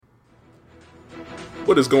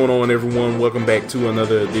What is going on, everyone? Welcome back to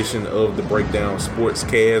another edition of the Breakdown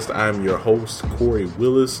Sportscast. I'm your host, Corey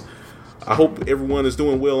Willis. I hope everyone is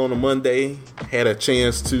doing well on a Monday. Had a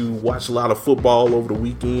chance to watch a lot of football over the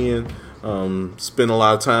weekend. Spent a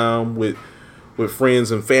lot of time with friends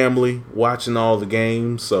and family watching all the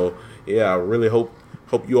games. So, yeah, I really hope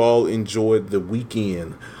you all enjoyed the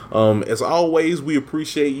weekend. As always, we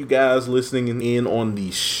appreciate you guys listening in on the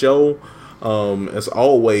show. As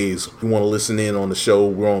always, if you want to listen in on the show,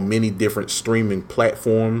 we're on many different streaming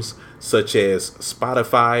platforms such as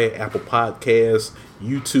Spotify, Apple Podcasts,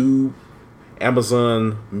 YouTube,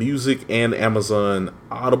 Amazon Music, and Amazon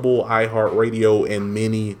Audible, iHeartRadio, and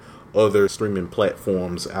many other streaming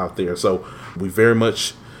platforms out there. So we very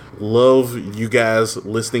much love you guys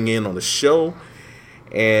listening in on the show.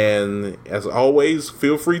 And as always,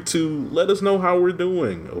 feel free to let us know how we're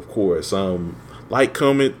doing, of course. Like,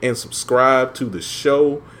 comment, and subscribe to the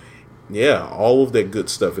show. Yeah, all of that good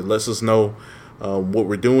stuff. It lets us know what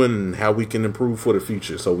we're doing and how we can improve for the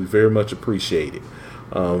future. So we very much appreciate it.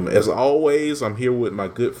 As always, I'm here with my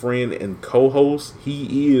good friend and co-host.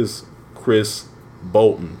 He is Chris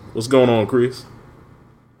Bolton. What's going on, Chris?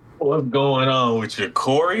 What's going on with you,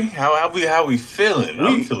 Corey? How we feeling?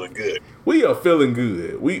 I'm feeling good. We are feeling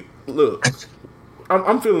good.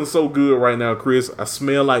 I'm feeling so good right now, Chris. I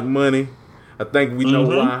smell like money. I think we know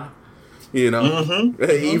why. You know,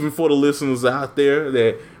 even for the listeners out there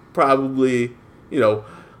that probably,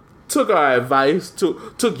 took our advice,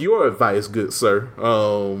 took your advice, good sir,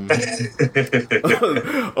 on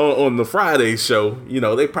the Friday show.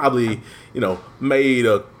 They probably, made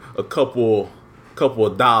a couple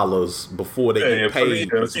of dollars before they get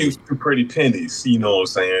paid. A few pretty pennies, you know what I'm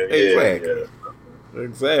saying? Exactly. Yeah.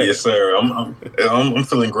 Exactly. Yes, sir. I'm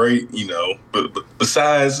feeling great, But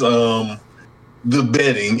besides the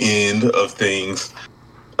betting end of things,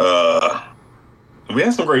 we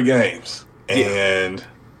had some great games, and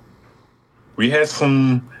we had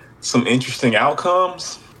some interesting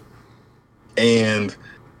outcomes, and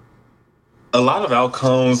a lot of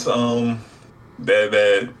outcomes that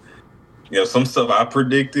some stuff I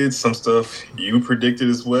predicted, some stuff you predicted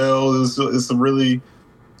as well. It's a really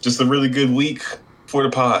good week for the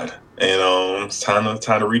pod, and it's time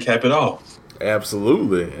to recap it all.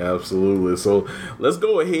 Absolutely. So let's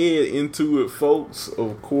go ahead into it, folks.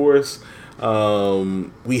 Of course,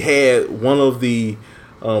 we had one of the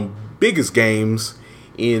biggest games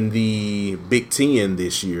in the Big Ten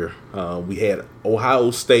this year. We had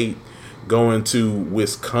Ohio State going to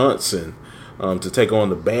Wisconsin to take on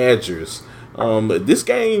the Badgers. This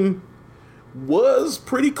game was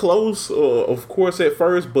pretty close, of course, at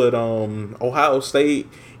first, but Ohio State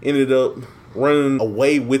ended up running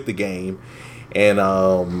away with the game, and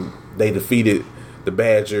they defeated the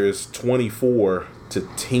Badgers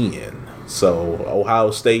 24-10. So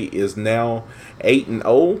Ohio State is now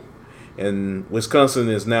 8-0, and Wisconsin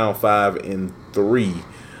is now 5-3.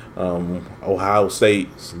 Ohio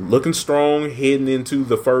State's looking strong heading into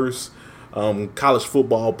the first college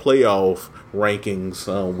football playoff rankings,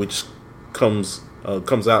 which comes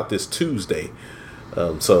out this Tuesday.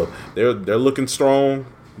 So they're looking strong,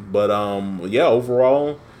 but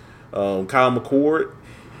overall, Kyle McCord,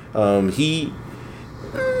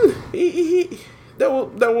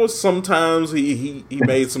 there was sometimes he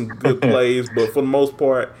made some good plays, but for the most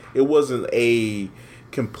part, it wasn't a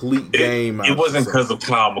complete game. It wasn't because of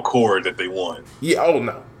Kyle McCord that they won. Yeah. Oh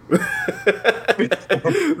no.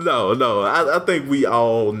 No. I think we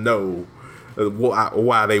all know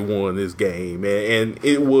why they won this game, and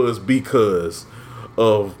it was because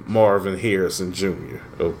of Marvin Harrison Jr.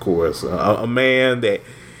 Of course, a man that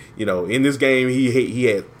in this game he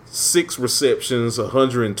had 6 receptions,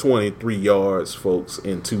 123 yards, folks,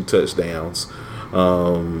 and 2 touchdowns.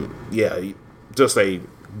 Just a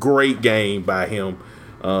great game by him,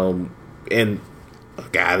 and a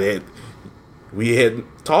guy that we had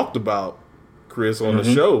talked about, Chris, on the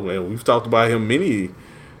show, and we've talked about him many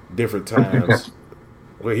different times.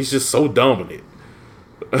 Where he's just so dominant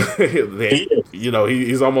that,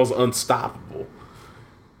 he's almost unstoppable.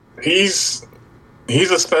 He's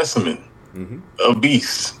a specimen, a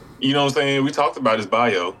beast. You know what I'm saying? We talked about his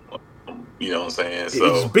bio. You know what I'm saying?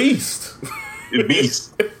 So it's beast.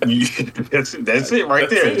 Beast. That's it right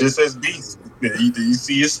there. It just says beast. You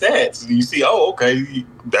see his stats. You see, okay,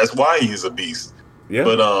 that's why he's a beast. Yeah.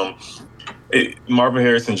 But Marvin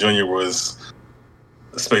Harrison Jr. was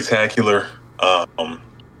spectacular, and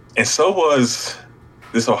so was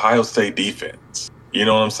this Ohio State defense. You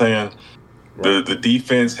know what I'm saying? Right. The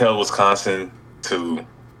defense held Wisconsin to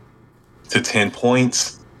 10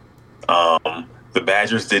 points. The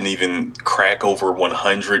Badgers didn't even crack over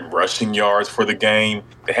 100 rushing yards for the game.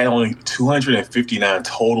 They had only 259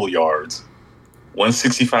 total yards,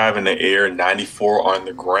 165 in the air, 94 on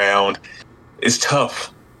the ground. It's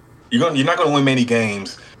tough. You're not going to win many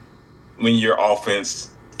games when your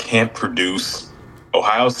offense can't produce.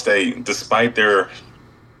 Ohio State, despite their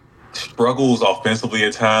struggles offensively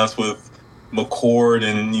at times with McCord,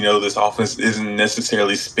 and this offense isn't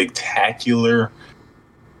necessarily spectacular.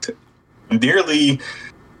 They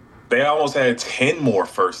almost had 10 more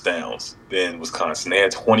first downs than Wisconsin. They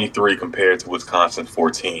had 23 compared to Wisconsin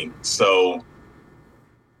 14. So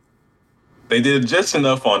they did just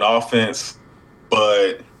enough on offense,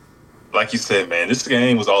 but like you said, man, this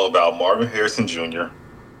game was all about Marvin Harrison Jr.,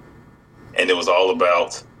 and it was all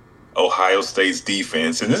about Ohio State's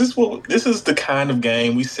defense. And this is the kind of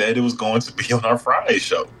game we said it was going to be on our Friday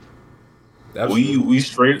show. We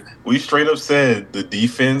straight up said the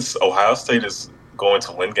defense, Ohio State is going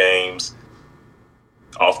to win games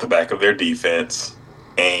off the back of their defense,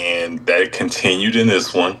 and that continued in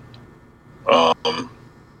this one.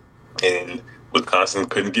 And Wisconsin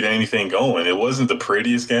couldn't get anything going. It wasn't the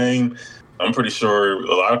prettiest game. I'm pretty sure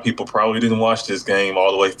a lot of people probably didn't watch this game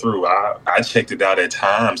all the way through. I checked it out at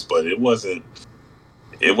times, but it wasn't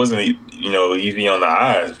easy on the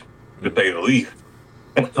eyes, to say the least.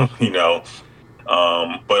 But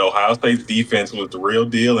Ohio State's defense was the real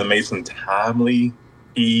deal and made some timely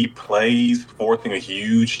key plays, forcing a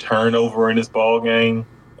huge turnover in this ball game.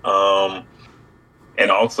 And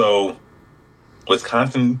also,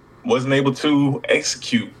 Wisconsin wasn't able to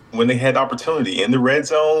execute when they had opportunity in the red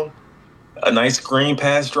zone. A nice screen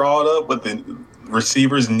pass drawn up, but the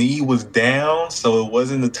receiver's knee was down, so it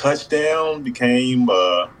wasn't a touchdown. Became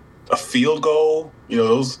a field goal.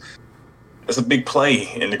 That's a big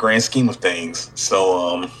play in the grand scheme of things.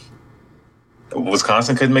 So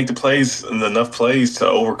Wisconsin couldn't make enough plays to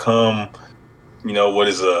overcome, what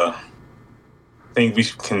is I think we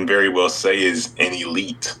can very well say is an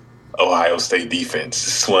elite Ohio State defense.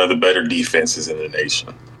 It's one of the better defenses in the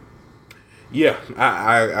nation. Yeah,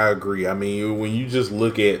 I agree. I mean, when you just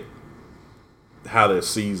look at how their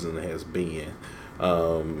season has been,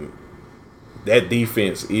 that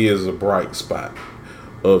defense is a bright spot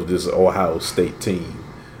of this Ohio State team.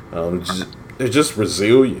 They're just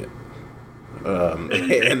resilient,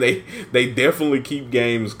 and they definitely keep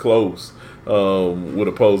games close with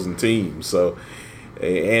opposing teams. So,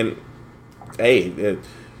 and hey,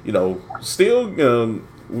 still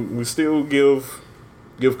we still give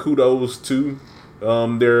kudos to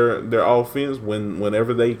their offense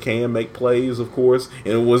whenever they can make plays, of course.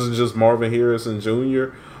 And it wasn't just Marvin Harrison Jr.,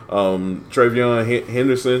 TreVeyon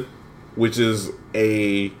Henderson, which is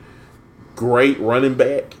a great running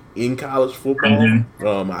back in college football.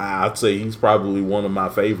 Mm-hmm. I'd say he's probably one of my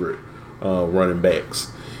favorite running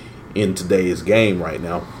backs in today's game right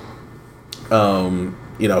now.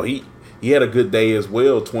 He had a good day as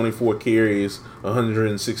well. 24 carries,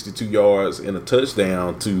 162 yards, and a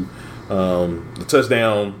touchdown to the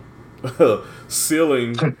touchdown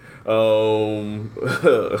sealing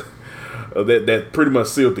that pretty much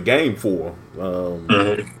sealed the game for him.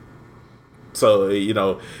 Mm-hmm. So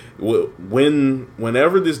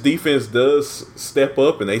whenever this defense does step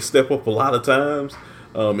up, and they step up a lot of times,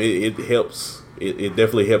 it helps. It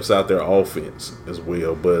definitely helps out their offense as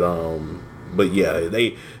well. But yeah,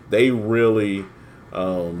 they really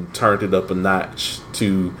turned it up a notch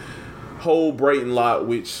to hold Brayton Locke,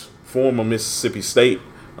 which former Mississippi State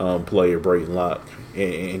player Brayton Locke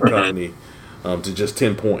and company, to just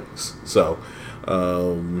 10 points. So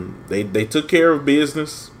they took care of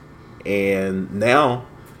business, and now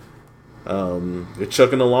they're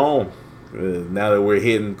chucking along. Now that we're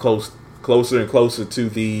hitting closer and closer to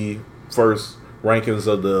the first rankings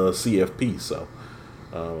of the CFP, so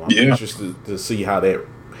I'm interested to see how that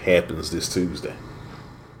happens this Tuesday.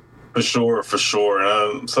 For sure.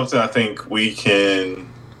 Something I think we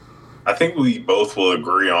both will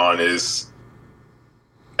agree on is,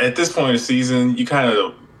 at this point in the season,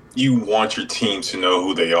 you want your team to know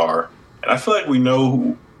who they are. And I feel like we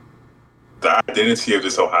know the identity of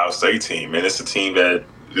this Ohio State team, and it's a team that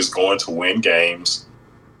is going to win games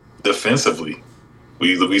defensively.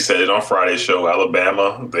 We said it on Friday's show.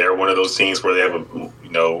 Alabama, they're one of those teams where they have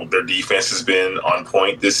their defense has been on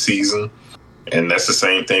point this season, and that's the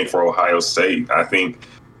same thing for Ohio State. I think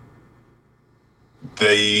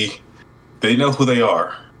they know who they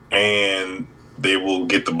are, and they will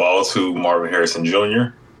get the ball to Marvin Harrison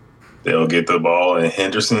Jr. They'll get the ball in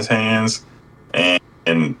Henderson's hands, and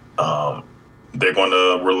they're going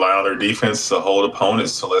to rely on their defense to hold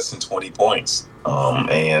opponents to less than 20 points.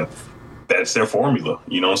 And that's their formula.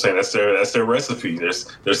 You know what I'm saying? That's their recipe.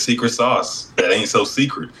 Their secret sauce that ain't so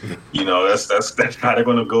secret. You know, that's how they're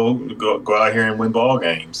gonna go out here and win ball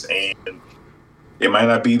games. And it might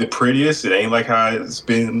not be the prettiest. It ain't like how it's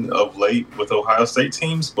been of late with Ohio State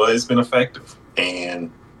teams, but it's been effective.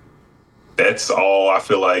 And that's all I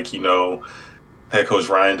feel like, you know, head coach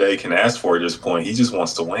Ryan Day can ask for at this point. He just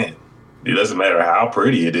wants to win. It doesn't matter how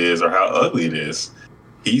pretty it is or how ugly it is.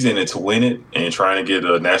 He's in it to win it and trying to get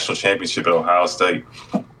a national championship at Ohio State.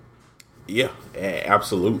 Yeah,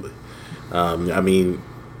 absolutely. I mean,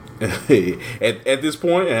 at this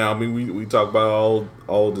point, I mean, we talk about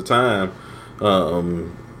all the time.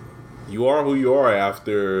 You are who you are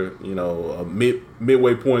after, you know, a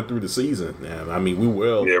midway point through the season. I mean,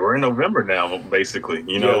 we're in November now, basically.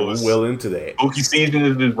 You know, we're well into that. Spooky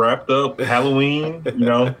season is wrapped up. Halloween, you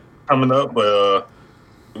know, coming up, but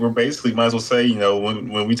we're basically might as well say, you know,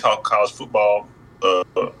 when we talk college football,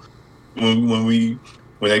 when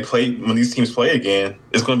these teams play again,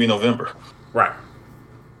 it's going to be November. Right.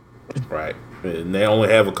 And they only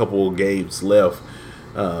have a couple of games left.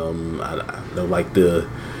 I know, like the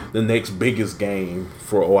next biggest game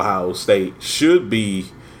for Ohio State should be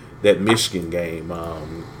that Michigan game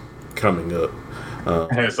coming up.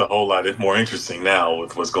 It's a whole lot more interesting now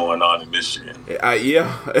with what's going on in Michigan.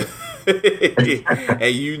 Yeah.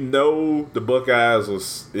 And you know the Buckeyes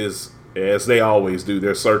is as they always do.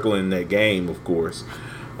 They're circling that game, of course.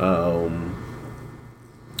 Once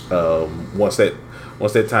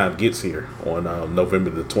that time gets here on November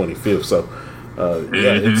the 25th. So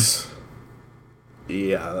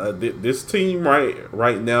this team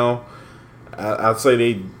right now, I'd say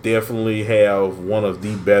they definitely have one of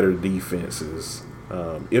the better defenses,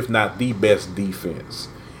 if not the best defense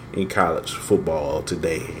in college football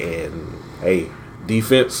today. And hey,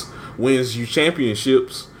 defense wins you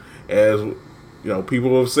championships, as you know,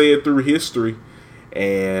 people have said through history.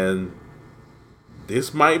 And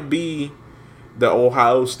this might be the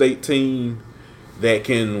Ohio State team that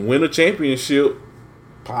can win a championship,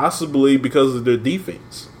 possibly because of their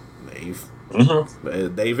defense. They've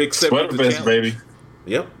accepted the challenge, baby.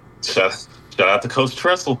 Yep. Shout out to Coach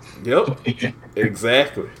Tressel. Yep.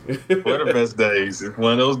 Exactly. What the best days. It's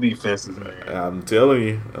one of those defenses, man. I'm telling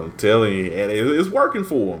you. And it's working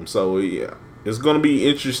for them. So, yeah. It's going to be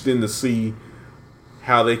interesting to see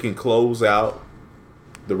how they can close out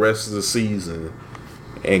the rest of the season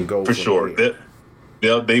and go for sure.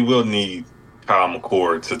 They will need Kyle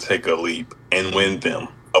McCord to take a leap and win them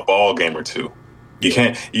a ball game or two. You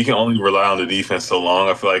can only rely on the defense so long,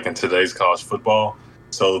 I feel like, in today's college football.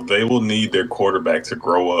 So they will need their quarterback to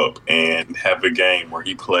grow up and have a game where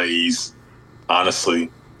he plays,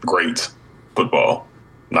 honestly, great football.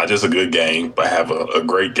 Not just a good game, but have a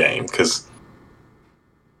great game. Because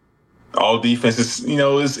all defenses, you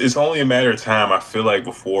know, it's only a matter of time, I feel like,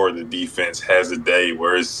 before the defense has a day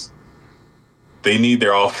where they need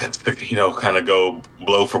their offense to, you know, kind of go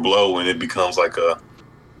blow for blow, and it becomes like a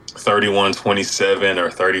 31-27 or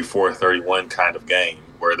 34-31 kind of game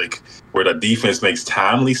where the defense makes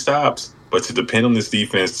timely stops. But to depend on this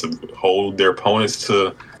defense to hold their opponents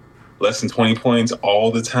to less than 20 points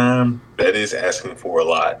all the time, that is asking for a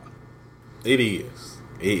lot. It is.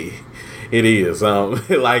 It is.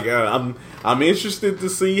 I'm interested to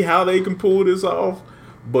see how they can pull this off.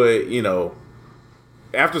 But, you know,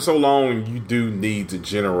 after so long, you do need to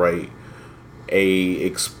generate a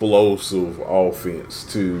explosive offense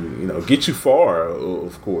to, you know, get you far,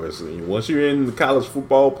 of course. Once you're in the college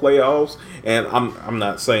football playoffs, and I'm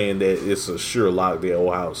not saying that it's a sure lock that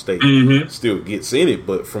Ohio State still gets in it,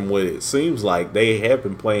 but from what it seems like, they have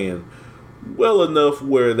been playing well enough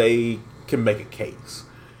where they can make a case.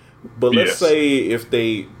 But let's say if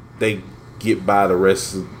they get by the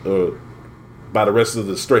rest of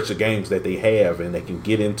the stretch of games that they have, and they can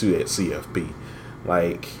get into that CFP,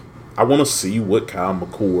 like, I want to see what Kyle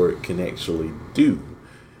McCord can actually do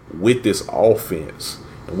with this offense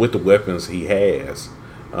and with the weapons he has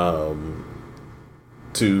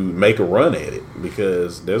to make a run at it,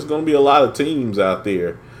 because there's going to be a lot of teams out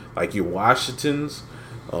there like your Washingtons,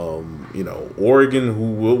 you know, Oregon,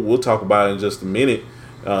 who we'll talk about in just a minute.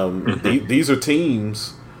 These are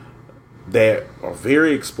teams that are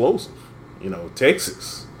very explosive. You know,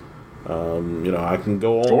 Texas. You know, I can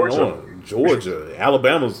go on and on. Georgia,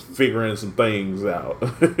 Alabama's figuring some things out.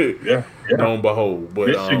 Yeah. Don't behold, but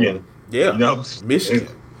Michigan. Michigan.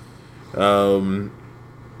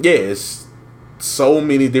 It's so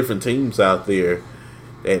many different teams out there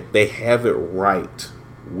that they have it right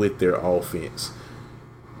with their offense.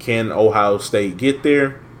 Can Ohio State get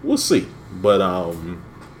there? We'll see. But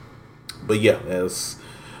yeah, that's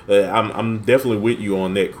I'm definitely with you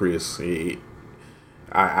on that, Chris.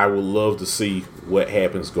 I would love to see what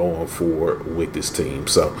happens going forward with this team.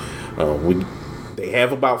 So they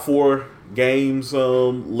have about 4 games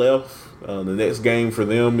left. The next game for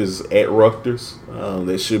them is at Rutgers.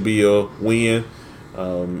 That should be a win.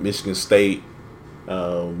 Michigan State,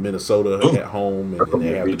 Minnesota at home, and then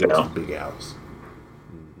they have to go to the Big House.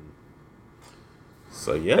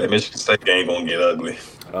 So yeah, that Michigan State game gonna get ugly.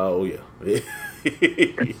 Oh yeah.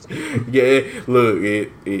 Yeah, look,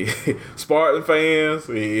 Spartan fans,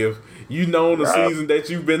 if you know the season that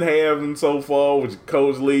you've been having so far with your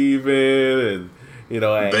coach leaving, and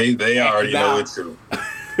they already know it too.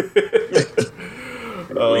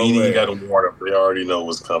 We ain't even got to warn them; they already know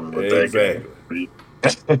what's coming with that game.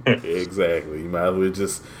 Exactly. You might as well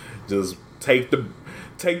just take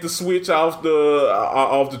the switch off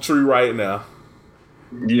the tree right now.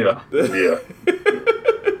 Yeah.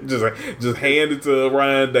 just hand it to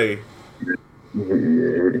Ryan Day.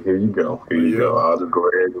 Here you go. I'll just go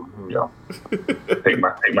ahead and take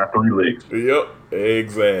my 3 licks. Yep,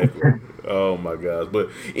 exactly. Oh my gosh! But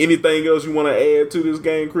anything else you want to add to this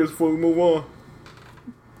game, Chris? Before we move on.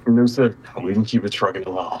 No sir. We can keep it trucking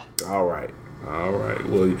along. All right.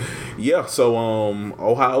 Well, yeah. So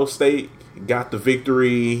Ohio State got the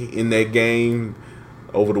victory in that game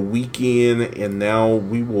over the weekend, and now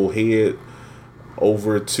we will head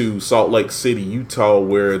over to Salt Lake City, Utah,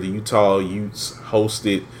 where the Utah Utes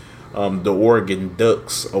hosted the Oregon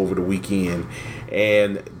Ducks over the weekend.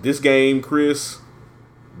 And this game, Chris,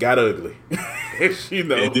 got ugly.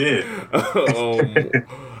 It did.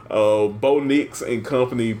 Bo Nix and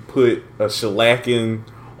company put a shellacking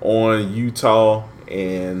on Utah,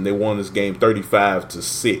 and they won this game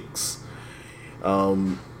 35-6.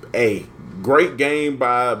 Great game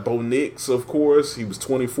by Bo Nix, of course. He was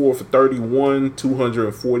 24 for 31,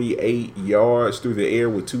 248 yards through the air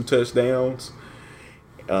with 2 touchdowns.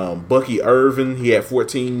 Bucky Irvin, he had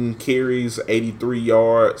 14 carries, 83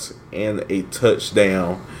 yards, and a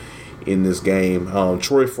touchdown in this game.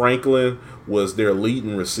 Troy Franklin was their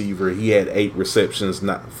leading receiver. He had 8 receptions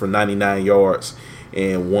for 99 yards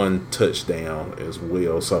and 1 touchdown as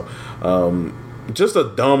well. So just a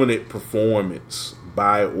dominant performance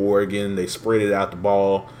by Oregon. They spread it out the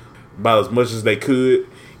ball about as much as they could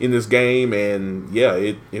in this game, and yeah,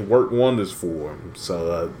 it worked wonders for them.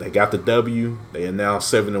 So they got the W. They are now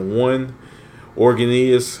 7-1. Oregon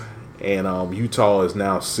is, and Utah is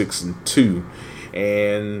now 6-2.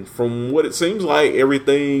 And from what it seems like,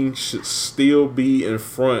 everything should still be in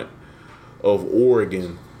front of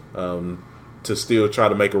Oregon to still try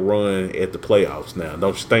to make a run at the playoffs now.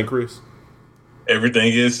 Don't you think, Chris?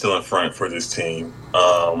 Everything is still in front for this team.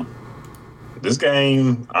 This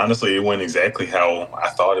game, honestly, it went exactly how I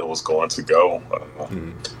thought it was going to go.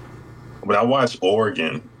 When I watched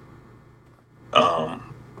Oregon, I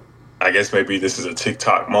guess maybe this is a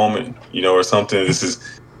TikTok moment, or something. This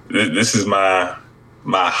is my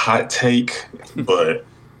hot take, but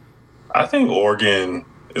I think Oregon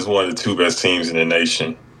is one of the 2 best teams in the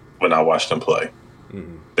nation when I watch them play.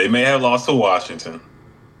 Mm-hmm. They may have lost to Washington,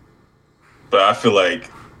 but I feel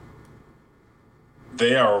like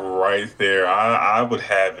they are right there. I would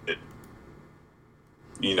have it,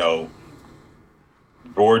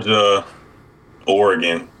 Georgia,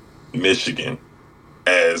 Oregon, Michigan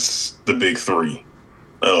as the big 3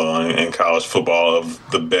 in college football of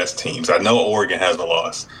the best teams. I know Oregon hasn't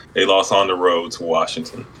lost. They lost on the road to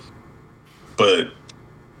Washington. But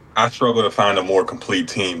I struggle to find a more complete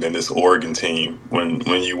team than this Oregon team when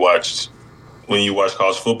you watch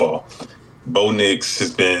college football. Bo Nix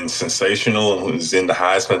has been sensational and is in the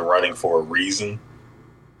Heisman running for a reason.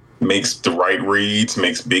 Makes the right reads,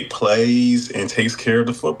 makes big plays, and takes care of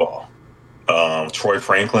the football. Troy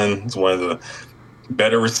Franklin is one of the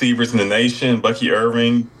better receivers in the nation. Bucky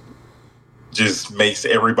Irving just makes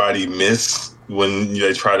everybody miss when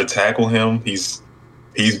they try to tackle him. He's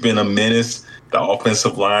been a menace. The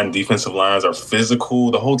offensive line, defensive lines are physical.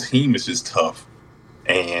 The whole team is just tough.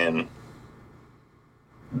 And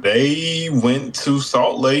they went to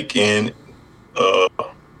Salt Lake and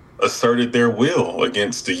asserted their will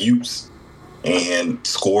against the Utes and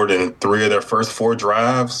scored in 3 of their first 4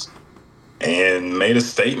 drives and made a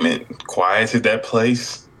statement, quieted that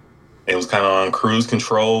place. It was kind of on cruise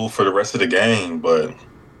control for the rest of the game, but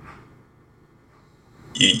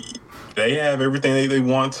they have everything they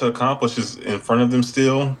want to accomplish is in front of them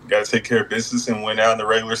still. Got to take care of business and win out in the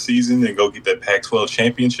regular season and go get that Pac-12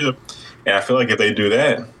 championship. And I feel like if they do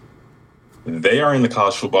that, they are in the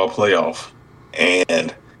college football playoff.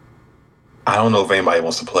 And I don't know if anybody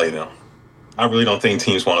wants to play them. I really don't think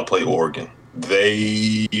teams want to play Oregon.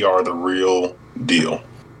 They are the real deal.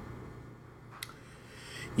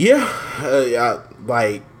 Yeah,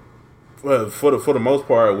 for the most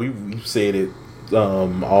part, we've said it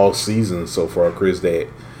all season so far, Chris. That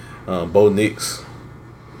Bo Nix,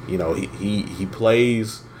 he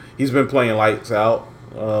plays. He's been playing lights out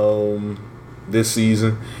this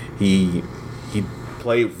season. He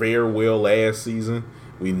played very well last season.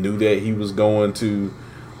 We knew that he was going to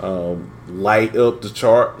light up the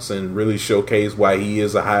charts and really showcase why he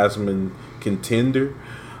is a Heisman contender.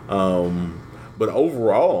 But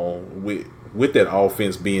overall, with that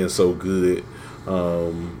offense being so good,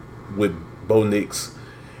 with Bo Nix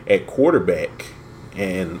at quarterback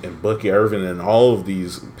and Bucky Irvin and all of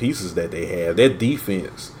these pieces that they have, that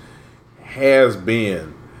defense has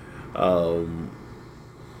been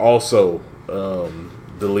also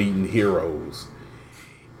the leading heroes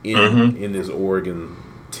in this Oregon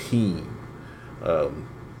team.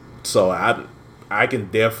 So I can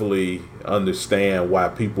definitely understand why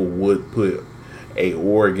people would put a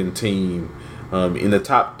Oregon team in the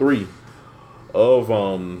top 3 of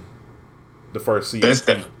the first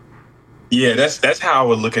season. That's how I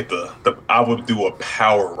would look at the I would do a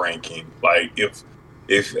power ranking. Like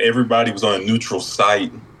if everybody was on a neutral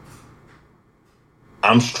site,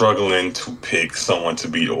 I'm struggling to pick someone to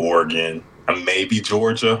beat Oregon. Maybe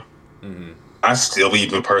Georgia. Mm-hmm. I still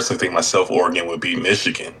even personally think myself Oregon would beat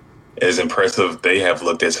Michigan. As impressive they have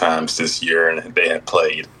looked at times this year and they have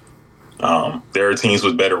played. There are teams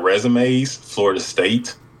with better resumes. Florida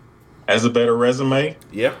State has a better resume.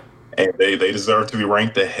 Yeah. And they deserve to be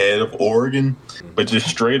ranked ahead of Oregon. But just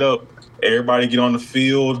straight up, everybody get on the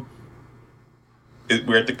field.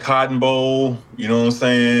 We're at the Cotton Bowl, you know what I'm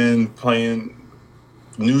saying? Playing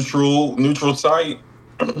neutral site.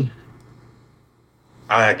 Give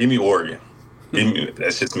me Oregon.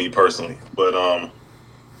 That's just me personally. But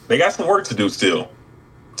they got some work to do still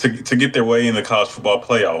to get their way in the college football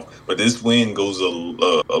playoff. But this win goes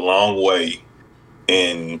a long way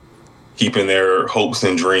in keeping their hopes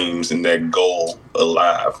and dreams and that goal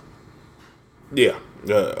alive. Yeah,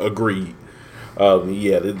 agreed.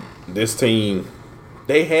 This team,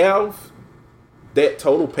 they have that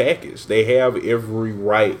total package. They have every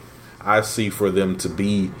right I see for them to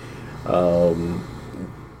be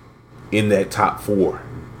in that top 4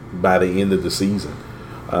 by the end of the season.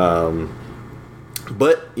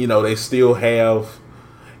 But they still have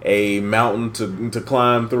a mountain to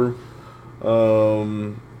climb through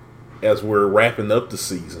as we're wrapping up the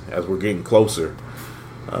season, as we're getting closer.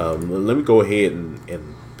 Let me go ahead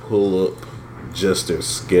and pull up just their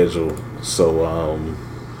schedule so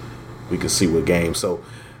we can see what game. So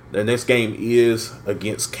the next game is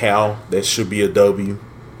against Cal. That should be a W.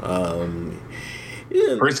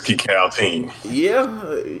 Risky Cal team.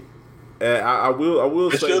 Yeah. I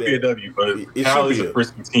will it say should that be a W, but Cal is a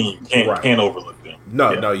frisky team. Can't overlook them.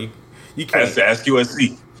 No, you can't. Ask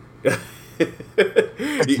USC. Yeah,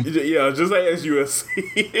 just ask USC,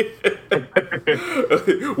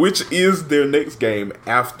 which is their next game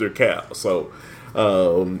after Cal. So,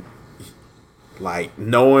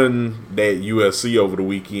 knowing that USC over the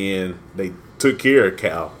weekend they took care of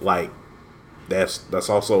Cal, that's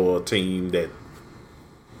also a team that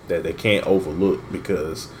they can't overlook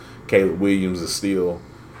because Caleb Williams is still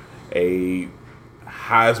a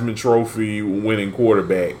Heisman Trophy winning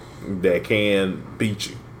quarterback that can beat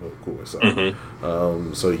you, of course. So,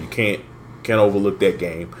 so you can't overlook that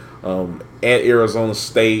game. At Arizona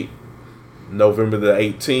State, November the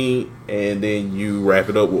 18th, and then you wrap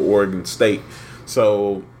it up with Oregon State.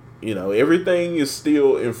 So, everything is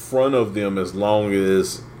still in front of them as long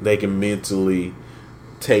as they can mentally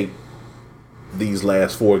take these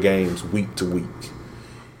last 4 games week to week.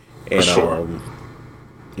 And,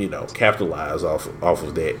 capitalize off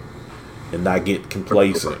of that and not get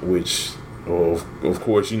complacent, which, of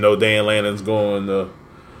course, Dan Lannon's going to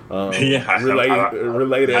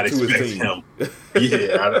relay that to his team.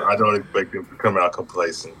 I don't expect him to come out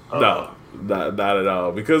complacent. No, not at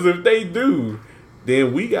all. Because if they do,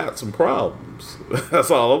 then we got some problems.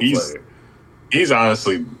 That's all I'm saying. He's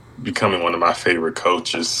honestly becoming one of my favorite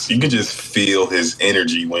coaches. You can just feel his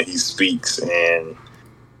energy when he speaks, and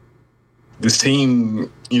this team,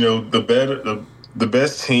 the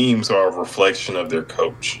best teams are a reflection of their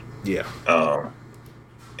coach. Yeah.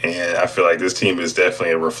 And I feel like this team is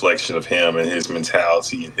definitely a reflection of him and his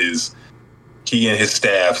mentality and his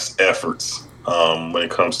staff's efforts when it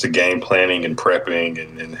comes to game planning and prepping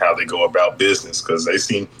and how they go about business, because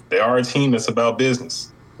they are a team that's about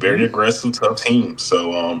business. Very aggressive, tough team.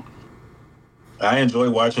 So I enjoy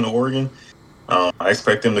watching Oregon. I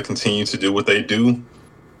expect them to continue to do what they do.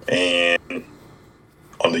 And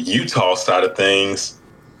on the Utah side of things,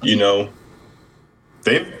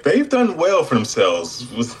 they've done well for themselves,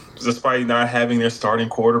 despite not having their starting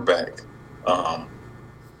quarterback.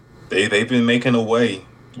 They've been making a way,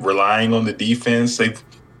 relying on the defense.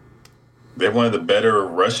 They're one of the better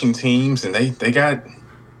rushing teams, and they got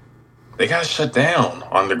shut down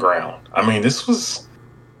on the ground. I mean, this was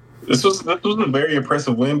a very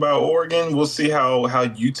impressive win by Oregon. We'll see how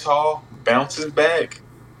Utah bounces back.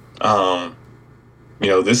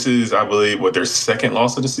 This is, I believe, their second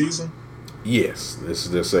loss of the season. Yes, this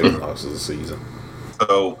is their second loss of the season.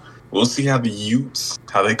 So we'll see how the Utes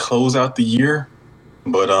close out the year.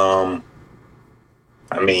 But I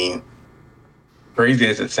mean, crazy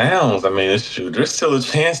as it sounds, I mean, there's still a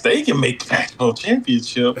chance they can make the Pac-12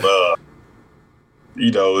 championship.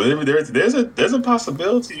 There's a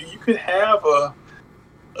possibility you could have a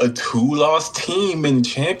 2-loss team in the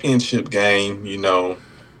championship game.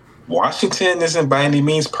 Washington isn't by any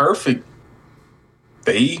means perfect.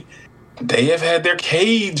 They have had their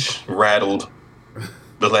cage rattled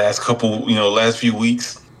the last few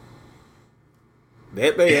weeks.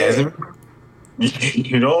 That they hasn't.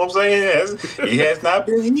 You know what I'm saying? It has not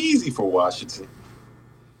been easy for Washington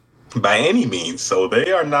by any means. So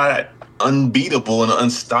they are not unbeatable and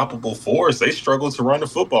unstoppable force. They struggle to run the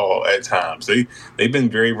football at times. They've been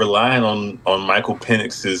very reliant on Michael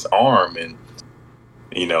Penix's arm, and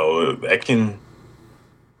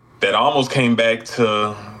that almost came back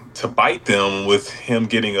to bite them with him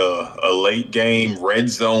getting a late game red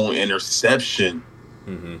zone interception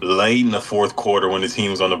late in the fourth quarter when the team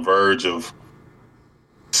was on the verge of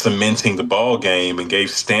cementing the ball game and gave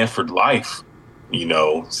Stanford life.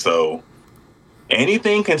 So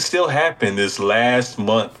anything can still happen this last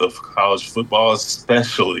month of college football,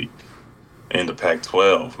 especially in the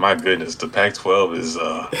Pac-12. My goodness, the Pac-12 is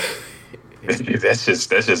that's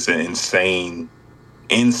just an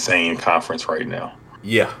insane conference right now.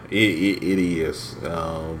 Yeah, it is.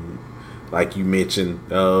 Like you mentioned,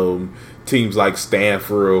 teams like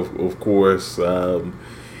Stanford, of course.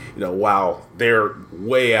 While they're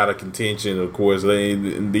way out of contention, of course,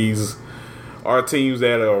 these are teams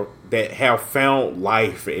that have found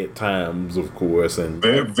life at times, of course, and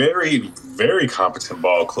they're very, very competent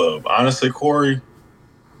ball club. Honestly, Corey,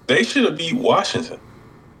 they should have beat Washington.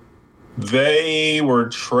 They were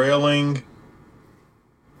trailing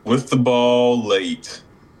with the ball late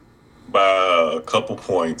by a couple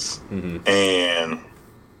points, and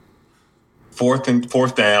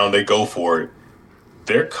fourth down, they go for it.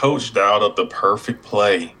 Their coach dialed up the perfect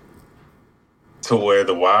play to where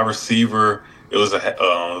the wide receiver, it was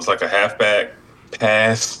like a halfback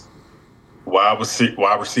pass. Wide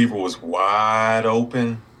receiver was wide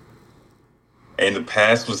open, and the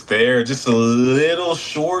pass was there, just a little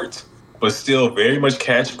short, but still very much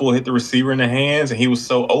catchable. Hit the receiver in the hands, and he was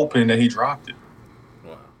so open that he dropped it.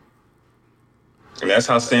 Wow! And that's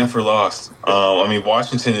how Stanford lost.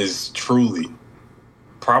 Washington is truly,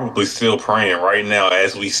 probably still praying right now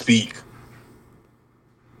as we speak,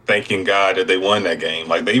 thanking God that they won that game.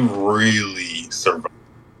 Like, they really survived.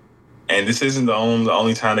 And this isn't the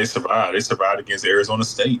only time they survived. They survived against Arizona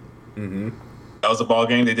State. Mm-hmm. That was a ball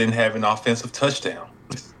game. They didn't have an offensive touchdown.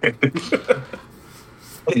 They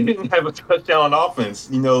didn't have a touchdown on offense.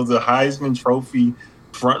 The Heisman Trophy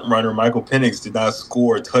front runner Michael Penix did not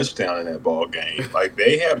score a touchdown in that ball game. Like,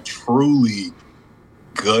 they have truly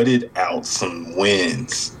gutted out some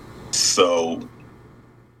wins. So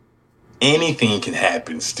anything can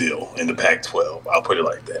happen still in the Pac-12. I'll put it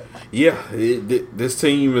like that. Yeah, this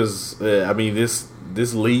team is.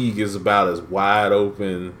 This league is about as wide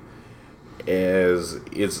open as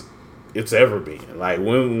it's ever been. Like,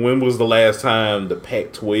 when was the last time the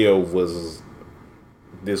Pac-12 was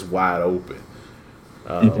this wide open?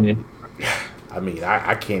 I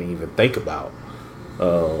can't even think about.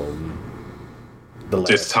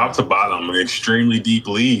 Just top to bottom, an extremely deep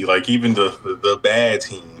league. Like, even the bad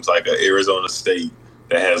teams, like Arizona State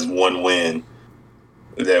that has one win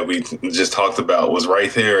that we just talked about, was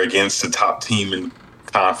right there against the top team in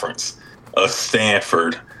the conference. A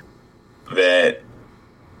Stanford that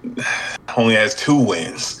only has 2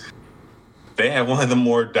 wins. They have one of the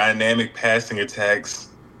more dynamic passing attacks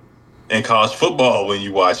in college football when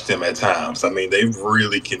you watch them at times. They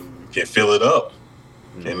really can fill it up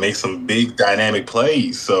and make some big dynamic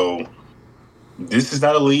plays. So this is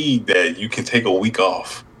not a league that you can take a week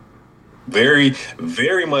off. Very,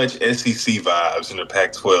 very much SEC vibes in the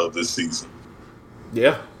Pac-12 this season.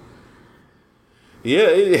 Yeah. Yeah,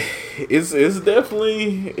 it's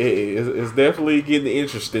definitely getting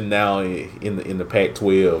interesting now in the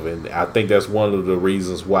Pac-12, and I think that's one of the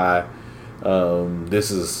reasons why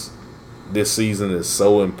this season is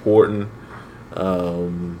so important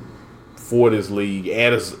for this league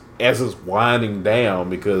as it's winding down,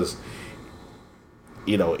 because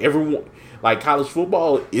everyone, like, college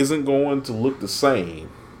football isn't going to look the same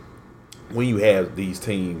when you have these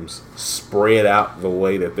teams spread out the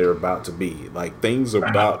way that they're about to be. Like, things are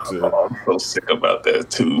about to. I'm so sick about that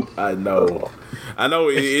too. I know.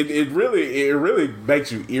 It really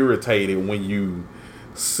makes you irritated when you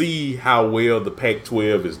see how well the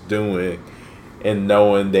Pac-12 is doing, and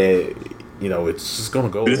knowing that it's just gonna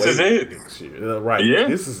go. This away is it next year. Right? Yeah.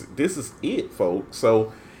 This is it, folks.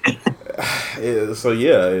 So. So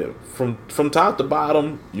yeah, from top to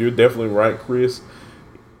bottom, you're definitely right, Chris.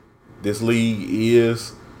 This league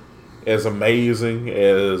is as amazing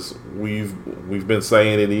as we've been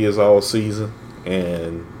saying it is all season,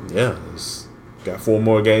 and yeah, it's got 4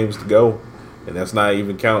 more games to go, and that's not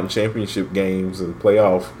even counting championship games and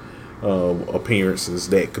playoff appearances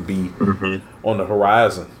that could be on the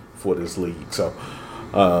horizon for this league. So,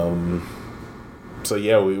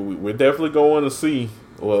 yeah, we're definitely going to see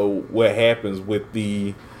what happens with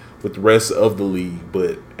the rest of the league.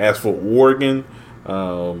 But as for Oregon,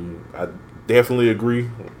 I definitely agree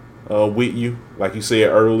with you. Like you said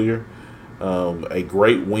earlier, a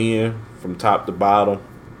great win from top to bottom.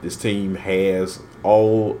 This team has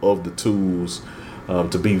all of the tools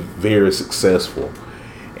to be very successful,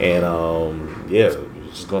 and we're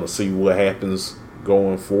just gonna see what happens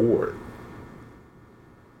going forward.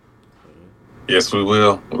 Yes, we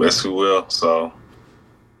will. So,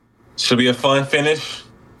 should be a fun finish.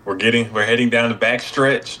 We're heading down the back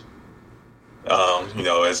stretch.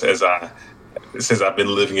 Since I've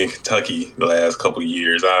been living in Kentucky the last couple of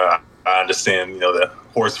years, I understand the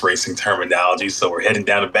horse racing terminology. So we're heading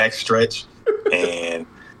down the back stretch, and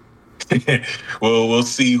we'll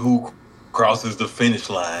see who crosses the finish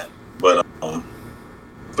line. But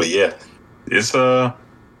yeah, it's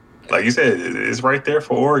like you said, it's right there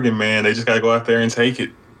for Oregon, man. They just got to go out there and take it.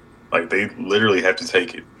 Like, they literally have to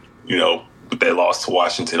take it. With that loss to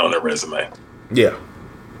Washington on their resume. Yeah,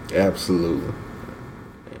 absolutely.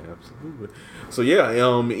 So yeah,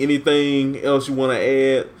 anything else you want to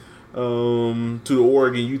add to the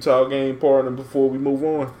Oregon-Utah game, partner, before we move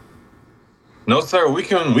on? No, sir. We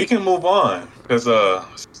can move on, because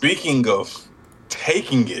speaking of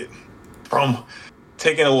taking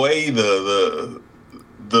away the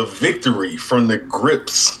victory from the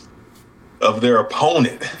grips of their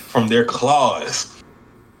opponent, from their claws.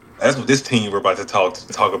 That's what this team we're about to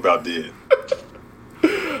talk about did.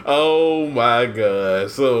 Oh my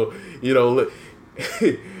God! So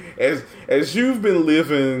as you've been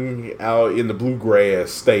living out in the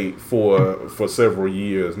bluegrass state for several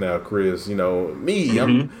years now, Chris.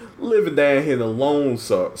 I'm living down here in the Lone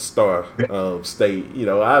Star state.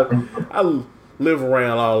 I live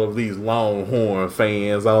around all of these Longhorn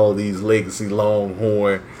fans, all of these legacy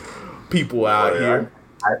Longhorn people out here.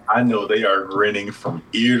 I know they are grinning from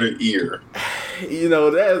ear to ear.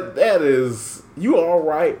 That is, you are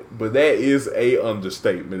right, but that is a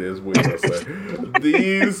understatement as well. So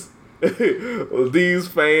these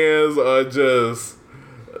fans are just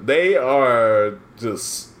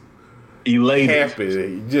elated,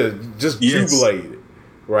 happy, just jubilated,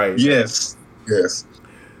 right? Yes.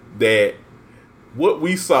 That what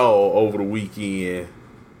we saw over the weekend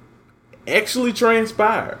actually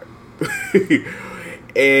transpired.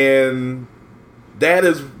 And that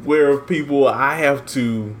is where I have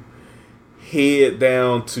to head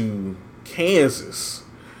down to Kansas,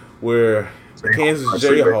 where the Kansas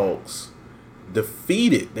Jayhawks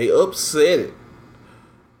they upset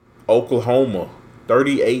Oklahoma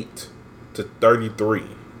 38-33.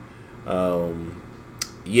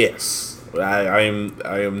 Yes, I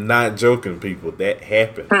am not joking, people. That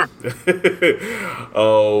happened.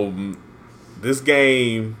 This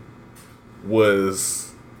game was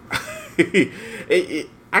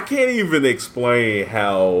I can't even explain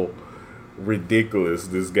how ridiculous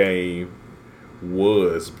this game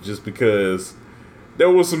was, just because there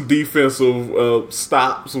was some defensive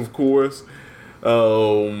stops, of course,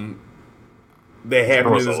 that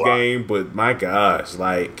happened in this game. But my gosh,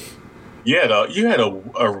 like, you had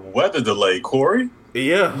a weather delay, Corey.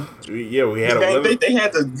 Yeah, we had a weather. They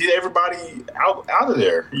had to get everybody out of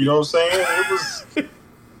there. You know what I'm saying? It was.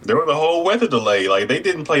 There was a whole weather delay. Like, they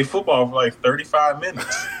didn't play football for like 35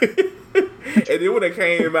 minutes. And then when they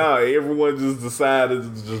came out, everyone just decided to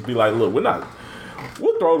just be like, look,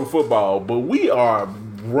 we'll throw the football, but we are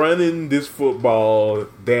running this football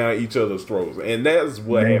down each other's throats. And that's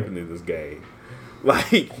what happened in this game.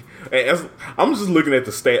 Like, I'm just looking at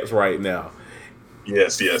the stats right now.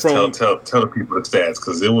 Yes. Tell the people the stats,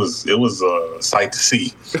 because it was a sight to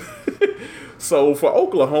see. So for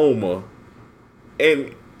Oklahoma,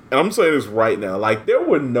 and and I'm saying this right now, like, there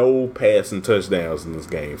were no passing touchdowns in this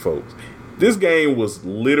game, folks. This game was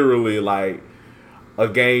literally like a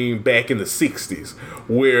game back in the 60s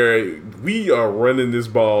where we are running this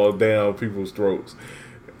ball down people's throats.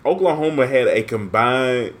 Oklahoma had a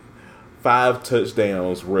combined 5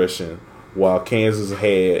 touchdowns rushing, while Kansas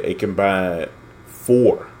had a combined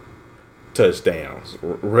 4 touchdowns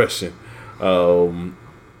rushing.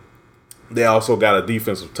 They also got a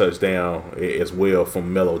defensive touchdown as well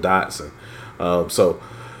from Mello Dotson. So,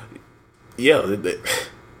 yeah,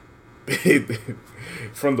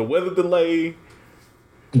 from the weather delay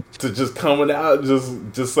to just coming out,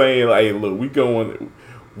 just saying, like, hey, look,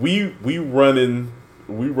 we running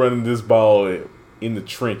this ball in the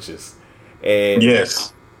trenches, and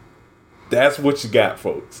yes, that's what you got,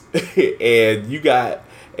 folks. And you got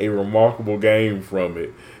a remarkable game from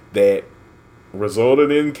it that resulted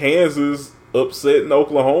in Kansas upsetting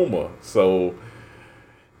Oklahoma. So,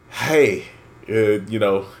 hey,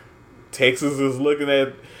 Texas is looking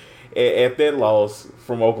at that loss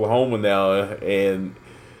from Oklahoma now, and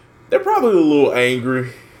they're probably a little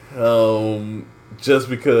angry, just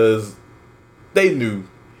because they knew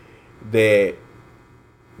that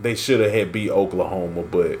they should have had beat Oklahoma,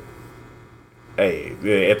 but hey,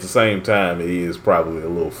 at the same time, it is probably a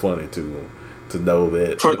little funny to know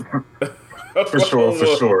that for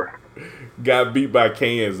sure got beat by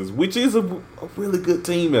Kansas, which is a really good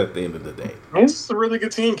team at the end of the day. Kansas is a really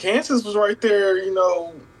good team. Kansas was right there,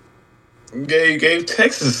 gave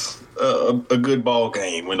Texas a good ball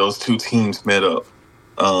game when those two teams met up.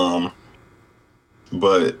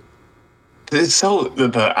 But it's so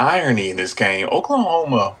the irony in this game,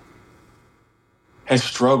 Oklahoma has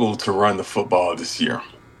struggled to run the football this year.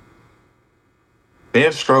 They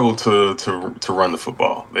have struggled to run the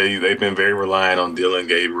football. They've been very reliant on Dillon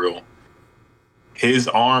Gabriel, his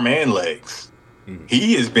arm and legs. Mm-hmm.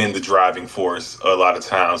 He has been the driving force a lot of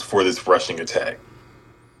times for this rushing attack.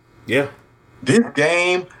 Yeah. This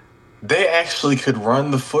game, they actually could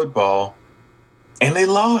run the football, and they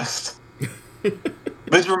lost.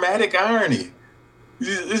 The dramatic irony.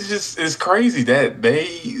 It's crazy that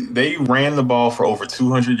they ran the ball for over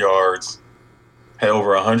 200 yards, had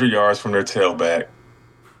over 100 yards from their tailback,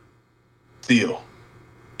 still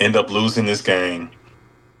end up losing this game.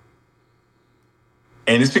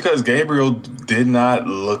 And it's because Gabriel did not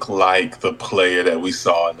look like the player that we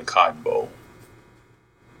saw in the Cotton Bowl.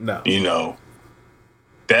 No.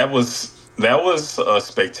 That was a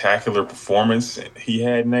spectacular performance he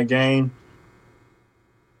had in that game.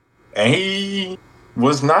 And he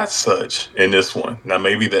was not such in this one. Now,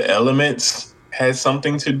 maybe the elements had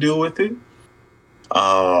something to do with it.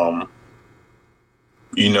 I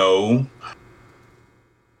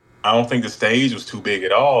don't think the stage was too big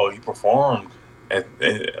at all. He performed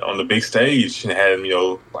on the big stage and had,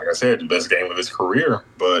 like I said, the best game of his career.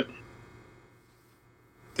 But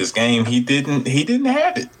this game, he didn't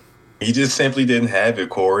have it. He just simply didn't have it,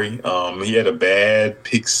 Corey. He had a bad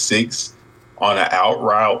pick 6 on an out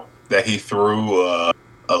route that he threw a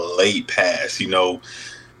late pass.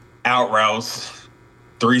 Out routes,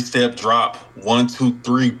 3-step drop, 1, 2,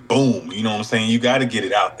 3, boom. You know what I'm saying? You got to get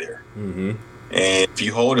it out there. Mm-hmm. And if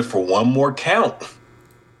you hold it for one more count,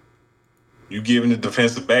 you giving the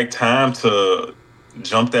defensive back time to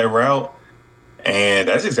jump that route, and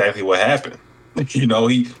that's exactly what happened. He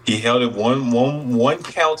held it one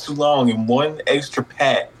count too long and one extra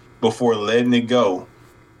pat before letting it go.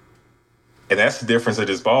 And that's the difference of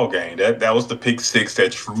this ball game. That was the pick 6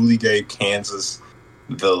 that truly gave Kansas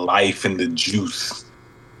the life and the juice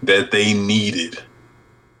that they needed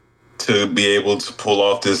to be able to pull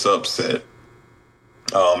off this upset.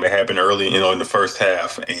 It happened early, in the first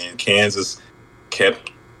half, and Kansas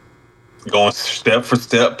kept going step for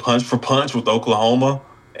step, punch for punch with Oklahoma.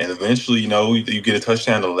 And eventually, you get a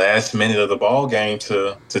touchdown the last minute of the ball game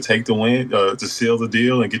to take the win, to seal the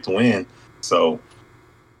deal and get the win. So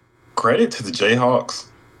credit to the Jayhawks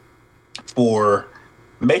for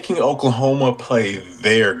making Oklahoma play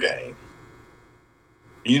their game.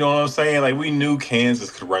 You know what I'm saying? Like, we knew Kansas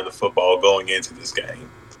could run the football going into this game.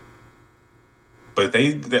 But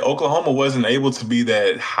the Oklahoma wasn't able to be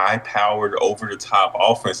that high-powered, over-the-top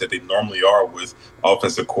offense that they normally are with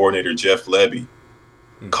offensive coordinator Jeff Lebby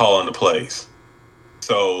calling the plays.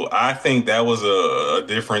 So I think that was a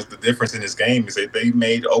difference. The difference in this game is that they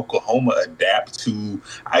made Oklahoma adapt to,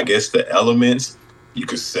 I guess, the elements. You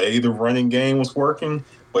could say the running game was working,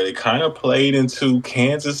 but it kind of played into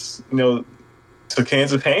Kansas, to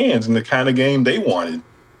Kansas' hands and the kind of game they wanted.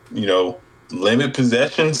 Limit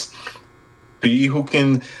possessions, be who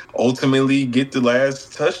can ultimately get the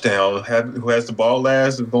last touchdown, who has the ball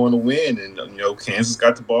last is going to win. And Kansas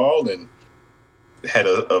got the ball and had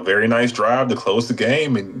a very nice drive to close the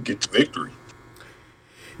game and get the victory.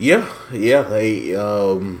 Yeah. They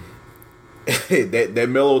that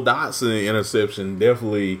Melo Dotson interception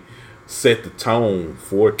definitely set the tone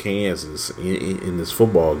for Kansas in this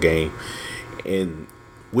football game, and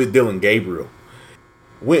with Dylan Gabriel.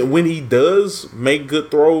 When he does make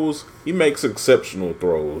good throws, he makes exceptional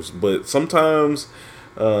throws. But sometimes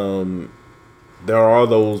there are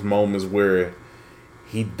those moments where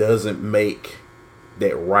he doesn't make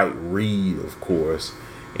that right read, of course.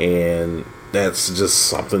 And that's just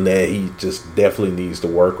something that he just definitely needs to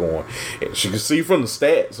work on. As you can see from the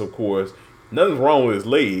stats, of course, nothing's wrong with his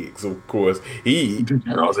legs, of course. His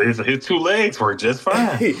 2 legs were just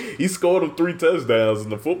fine. He scored him 3 touchdowns in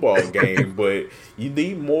the football game, but you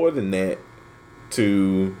need more than that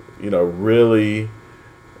to, really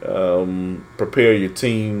prepare your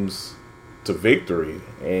teams to victory.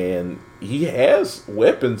 And he has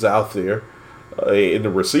weapons out there in the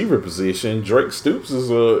receiver position. Drake Stoops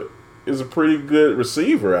is a pretty good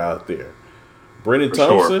receiver out there. Brennan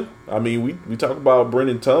Thompson. Sure. I mean, we talk about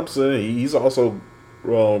Brennan Thompson. He's also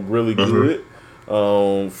really good.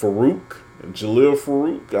 Jalil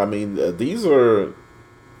Farouk. I mean, these are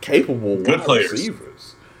capable good players.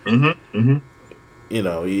 Receivers. Mm-hmm.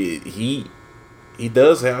 He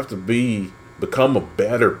does have to become a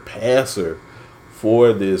better passer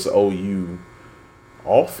for this OU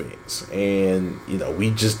offense, and we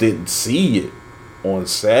just didn't see it on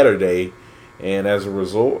Saturday, and as a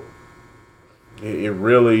result, it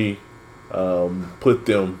really put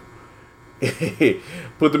them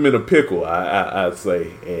in a pickle, I'd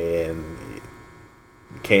say. And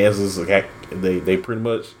Kansas, they pretty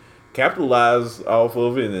much capitalized off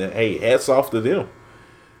of it, and hey, hats off to them.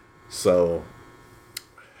 So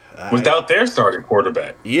without their starting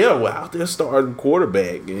quarterback, without their starting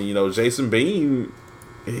quarterback, and Jason Bean,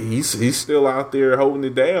 he's still out there holding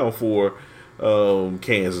it down for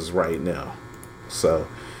Kansas right now. So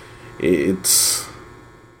it's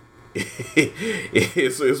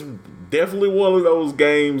definitely one of those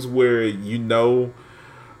games where Brent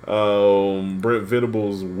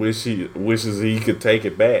Venables wishes he could take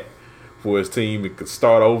it back for his team. It could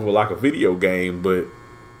start over like a video game, but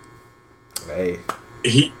hey,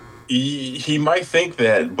 he might think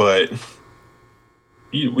that, but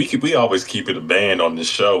we always keep it a band on this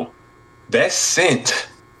show. That scent,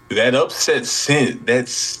 that upset scent, that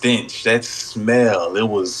stench, that smell, it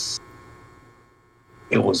was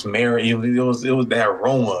merry. It was that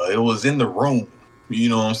aroma. It was in the room. You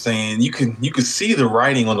know what I'm saying? You could see the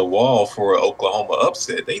writing on the wall for an Oklahoma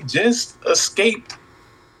upset. They just escaped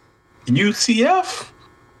UCF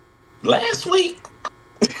last week.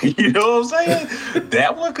 You know what I'm saying?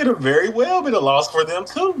 That one could have very well been a loss for them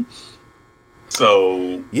too.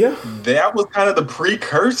 So that was kind of the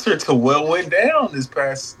precursor to what went down this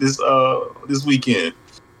weekend.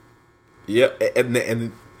 Yeah,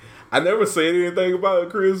 and I never said anything about it,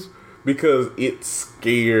 Chris, because it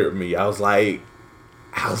scared me. I was like,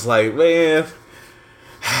 man,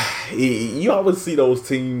 you always see those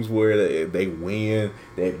teams where they win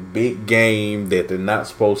that big game that they're not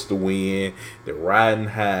supposed to win. They're riding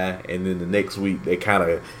high, and then the next week they kind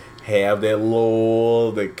of have that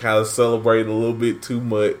lull. They kind of celebrate a little bit too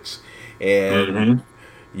much, and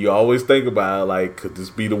you always think about, like, could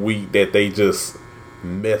this be the week that they just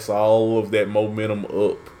mess all of that momentum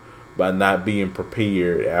up by not being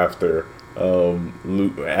prepared after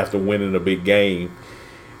winning a big game?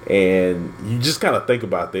 And you just kind of think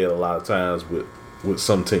about that a lot of times with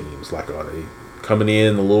some teams. Like, are they coming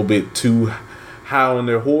in a little bit too high on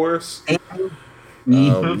their horse?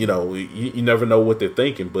 You never know what they're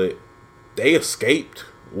thinking, but they escaped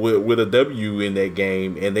with a W in that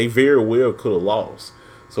game, and they very well could have lost.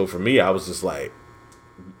 So for me, I was just like,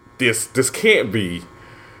 this can't be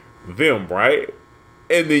them, right?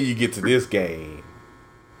 And then you get to this game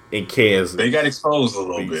in Kansas. They got exposed a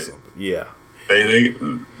little bit. Yeah.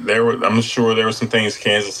 I'm sure there were some things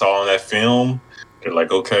Kansas saw on that film. They're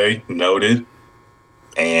like, okay, noted.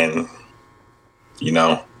 And, they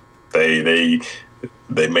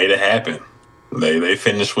made it happen. They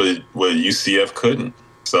finished what UCF couldn't.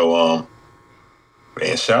 So,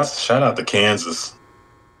 man, shout out to Kansas.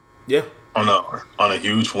 Yeah. On a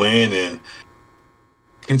huge win and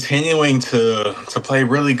continuing to play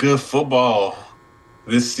really good football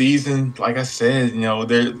this season. Like I said,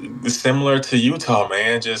 they're similar to Utah,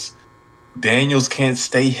 man. Just Daniels can't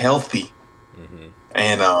stay healthy.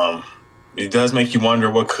 And it does make you wonder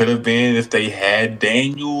what could have been if they had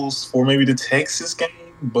Daniels for maybe the Texas game.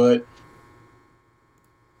 But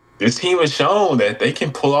this team has shown that they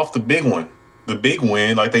can pull off the big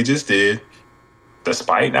win, like they just did,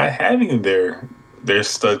 despite not having their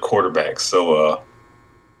stud quarterback. So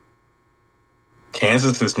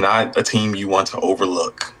Kansas is not a team you want to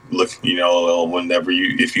overlook. Look,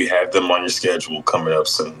 if you have them on your schedule coming up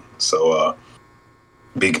soon. So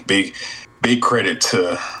big credit to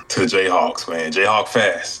the Jayhawks, man. Jayhawk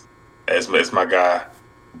fast, as my guy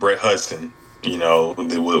Brett Hudson,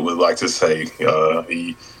 would like to say.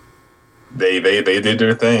 They did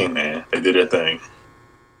their thing, man. They did their thing.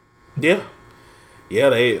 Yeah,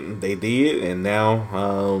 they did, and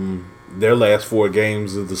now their last 4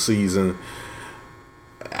 games of the season,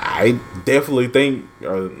 I definitely think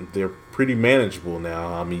they're pretty manageable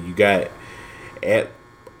now. I mean, you got at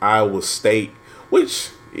Iowa State,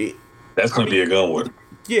 which that's going to be a good one.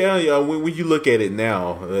 Yeah. When you look at it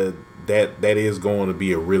now, that is going to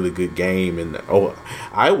be a really good game, and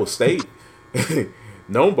Iowa State.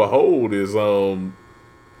 Lo and behold, is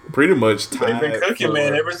pretty much tied. They've been cooking,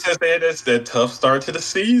 man. Ever since they had that tough start to the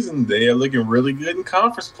season, they are looking really good in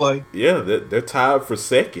conference play. Yeah, they're tied for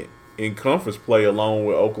second in conference play, along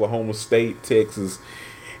with Oklahoma State, Texas,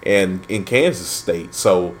 and in Kansas State.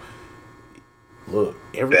 So, look,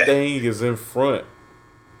 everything is in front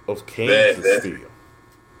of Kansas still.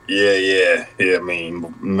 Yeah. I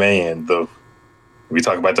mean, man, we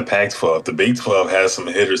talk about the Pac-12. The Big 12 has some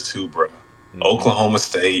hitters too, bro. Mm-hmm. Oklahoma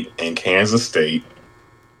State and Kansas State.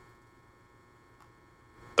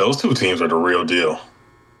 Those 2 teams are the real deal.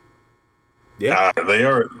 Yeah, they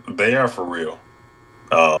are for real.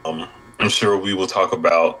 I'm sure we will talk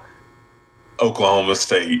about Oklahoma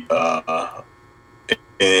State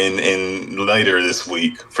in later this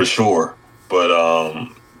week for sure. But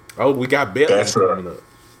we got Bedlam coming up.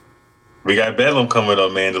 We got Bedlam coming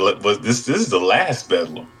up, man. But this is the last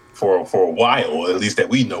Bedlam for a while, at least that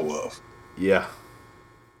we know of. Yeah.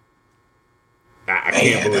 I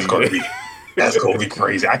can't believe it. That's going to be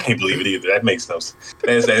crazy. I can't believe it either. That makes no sense.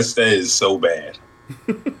 That is so bad.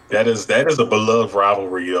 That is a beloved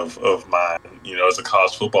rivalry of mine. As a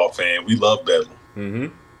college football fan, we love Bedlam. Mm-hmm.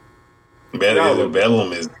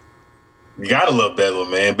 Bedlam is. You gotta love Bedlam,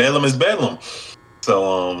 man. Bedlam is Bedlam.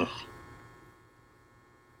 So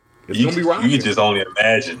it's gonna be rocking. You can just only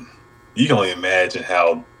imagine. You can only imagine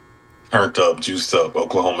how turned up, juiced up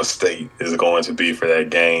Oklahoma State is going to be for that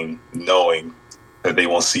game, knowing that they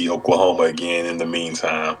won't see Oklahoma again in the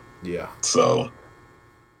meantime. Yeah. So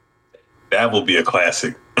that will be a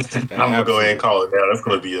classic. I'm gonna go ahead and call it now. That's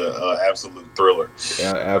gonna be an absolute thriller.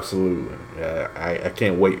 Yeah, absolutely. I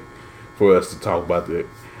can't wait for us to talk about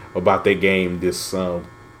that game this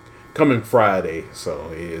coming Friday.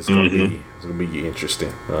 So it's gonna be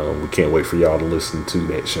interesting. We can't wait for y'all to listen to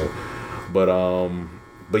that show.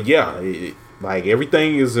 But yeah, like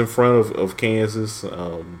everything is in front of Kansas.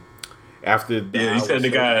 After you said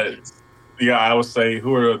I would say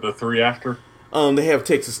who are the 3 after? They have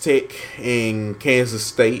Texas Tech and Kansas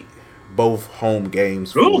State, both home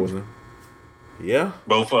games for them. Yeah,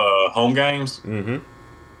 both home games. Mm-hmm.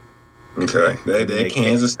 Okay, that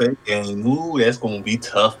Kansas State game, that's gonna be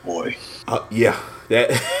tough, boy. Yeah,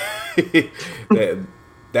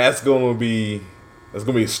 that's gonna be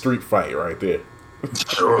a street fight right there.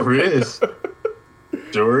 Sure is.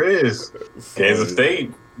 Kansas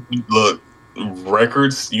State, look,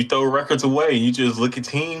 records. You throw records away. You just look at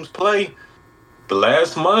teams play. The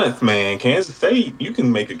last month, man, Kansas State, you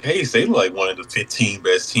can make a case. They like one of the 15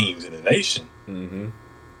 best teams in the nation. Mm-hmm.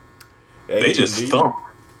 They just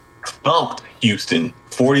thumped Houston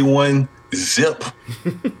 41-0.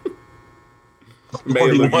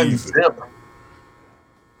 41-0.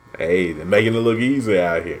 Hey, they're making it look easy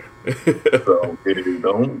out here. So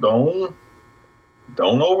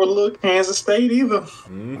don't overlook Kansas State either.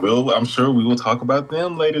 Mm-hmm. I'm sure we will talk about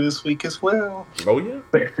them later this week as well. Oh yeah.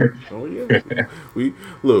 We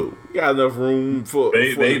got enough room for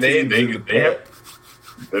they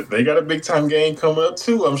got a big time game coming up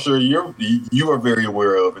too. I'm sure you are very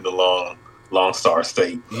aware of in the Long Star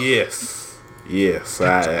State. Yes.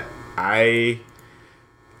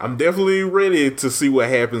 I'm definitely ready to see what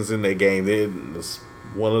happens in that game. It's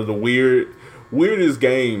one of the weirdest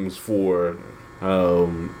games for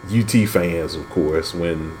UT fans, of course.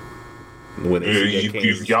 When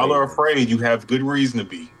if y'all are afraid, you have good reason to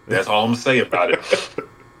be. That's all I'm gonna say about it.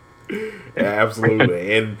 Yeah,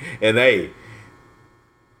 absolutely, and hey,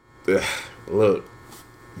 look,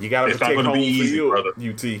 you gotta protect home field,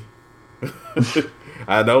 UT.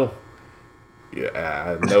 I know.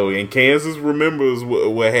 Yeah, I know. And Kansas remembers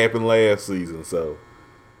what happened last season, so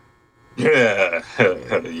yeah,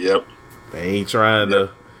 yep. They ain't trying to.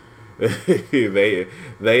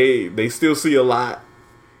 They still see a lot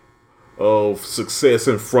of success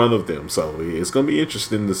in front of them. So it's going to be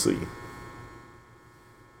interesting to see.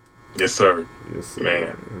 Yes, sir. Yes, sir.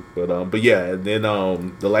 Man. But yeah, and then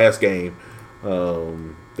the last game,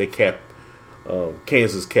 they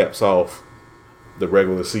Kansas caps off the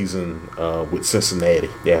regular season with Cincinnati.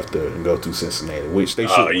 They have to go to Cincinnati, which they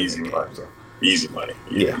should. Easy money. So. Easy money.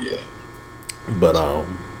 Yeah.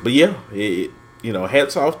 But yeah,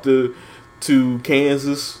 hats off to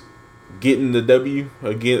Kansas getting the W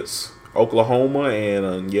against Oklahoma,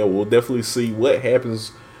 and we'll definitely see what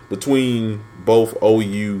happens between both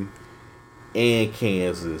OU and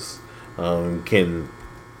Kansas. Can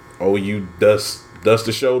OU dust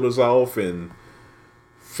the shoulders off and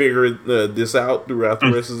figure this out throughout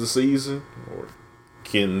the rest of the season, or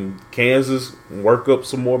can Kansas work up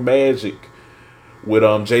some more magic with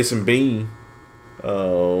Jason Bean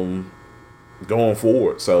going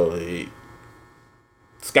forward? So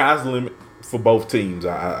sky's the limit for both teams.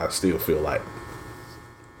 I still feel like.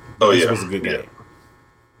 This was a good game.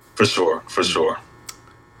 For sure.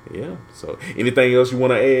 Yeah. So, anything else you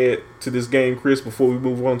want to add to this game, Chris, before we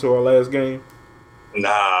move on to our last game?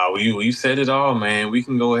 Nah, we said it all, man. We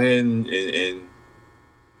can go ahead and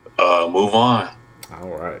move on. All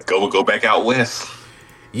right. Go back out west.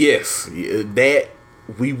 Yes, that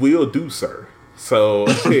we will do, sir. So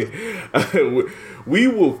we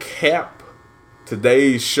will cap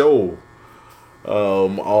today's show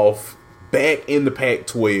off back in the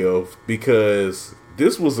Pac-12, because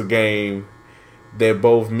this was a game that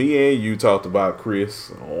both me and you talked about,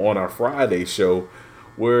 Chris, on our Friday show,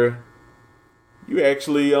 where you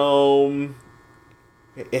actually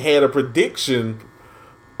had a prediction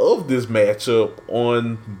of this matchup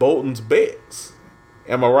on Bolton's Bets.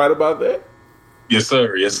 Am I right about that? Yes,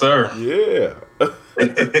 sir. Yeah.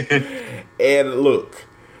 And look,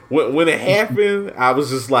 when it happened, I was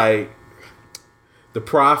just like, the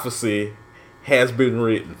prophecy has been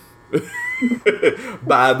written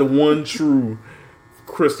by the one true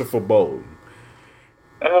Christopher Bolton.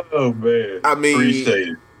 Oh, man. I mean, appreciate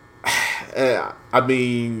it.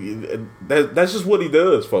 That's just what he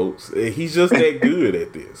does, folks. He's just that good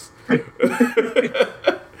at this.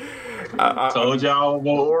 I told y'all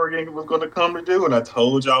what Oregon was going to come to do, and I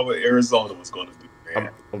told y'all what Arizona was going to do. Man.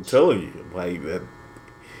 I'm telling you, like that.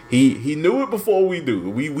 He knew it before we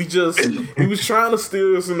do. He was trying to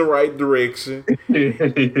steer us in the right direction,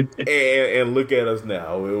 and look at us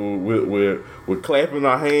now. We're clapping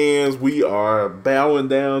our hands. We are bowing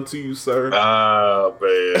down to you, sir. Ah,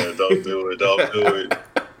 man, don't do it.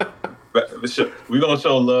 We're gonna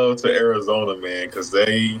show love to Arizona, man, because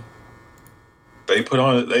they put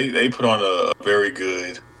on a very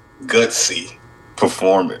good gutsy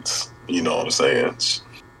performance. You know what I'm saying?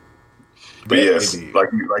 But yes, like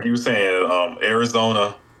you were saying,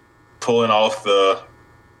 Arizona pulling off the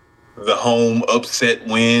home upset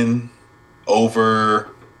win over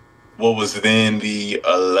what was then the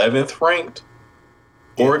 11th ranked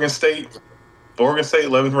Oregon State.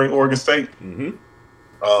 11th ranked Oregon State. Mm-hmm.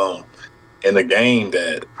 In a game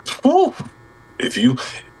that, if you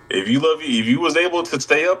was able to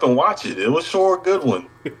stay up and watch it, it was sure a good one.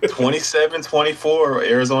 27-24,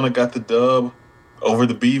 Arizona got the dub over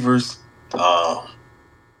the Beavers.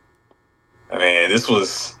 This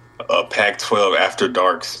was a Pac-12 after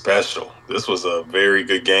dark special. This was a very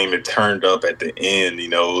good game. It turned up at the end.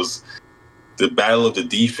 It was the battle of the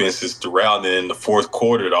defenses throughout, and then in the fourth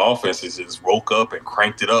quarter, the offenses just woke up and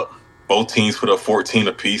cranked it up. Both teams put up 14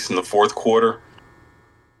 apiece in the fourth quarter.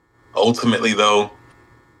 Ultimately, though,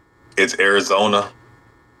 it's Arizona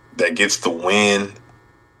that gets the win.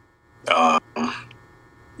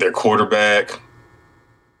 Their quarterback,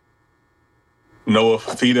 Noah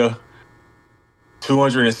Fafita,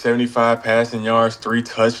 275 passing yards, 3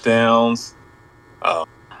 touchdowns.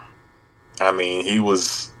 He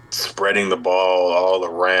was spreading the ball all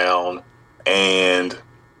around, and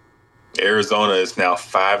Arizona is now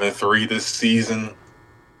 5-3 this season.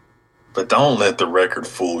 But don't let the record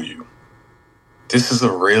fool you. This is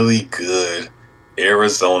a really good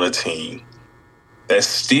Arizona team that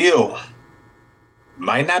still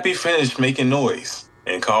might not be finished making noise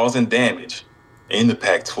and causing damage in the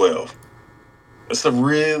Pac-12. This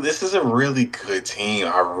is a really good team.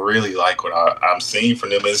 I really like what I'm seeing from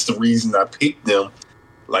them. It's the reason I picked them.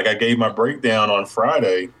 Like I gave my breakdown on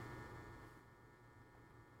Friday.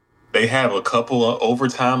 They have a couple of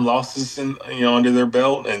overtime losses under their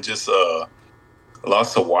belt, and just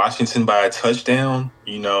lost to Washington by a touchdown.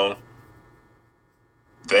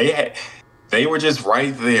 They were just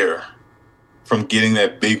right there from getting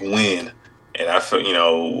that big win, and I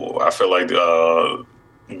feel like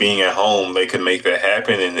being at home, they could make that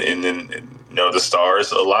happen, and then the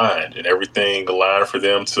stars aligned and everything aligned for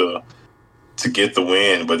them to get the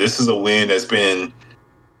win. But this is a win that's been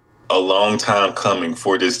a long time coming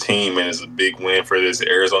for this team, and it's a big win for this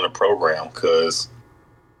Arizona program because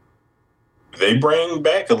they bring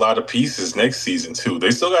back a lot of pieces next season too.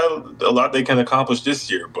 They still got a lot they can accomplish this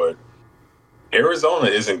year, but Arizona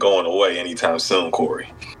isn't going away anytime soon,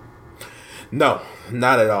 Corey. No,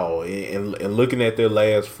 not at all. And looking at their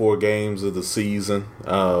last 4 games of the season,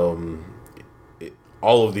 all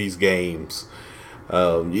of these games,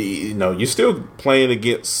 you're still playing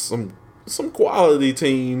against some quality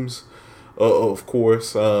teams. Of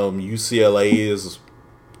course, UCLA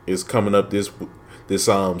is coming up this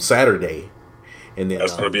Saturday, and then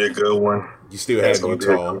that's going to be a good one. You still have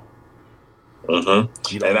Utah.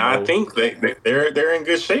 Mm-hmm. And I think they're in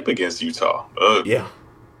good shape against Utah. Yeah.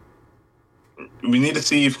 We need to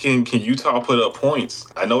see if can Utah put up points.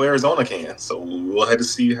 I know Arizona can, so we'll have to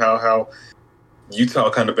see how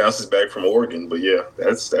Utah kind of bounces back from Oregon. But yeah,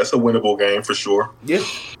 that's a winnable game for sure. Yeah,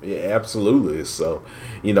 absolutely. So,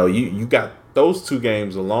 you got those 2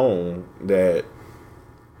 games alone that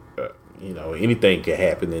anything can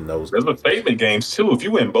happen in those. There's legitimate games too. If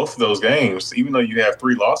you win both of those games, even though you have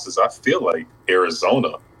 3 losses, I feel like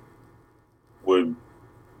Arizona would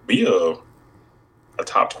be a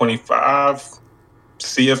top 25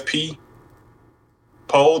 CFP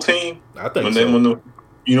poll team. I think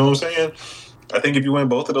you know what I'm saying? I think if you win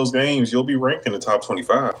both of those games, you'll be ranked in the top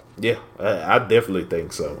 25. Yeah, I definitely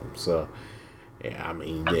think so. So, yeah, I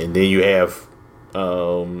mean, and then you have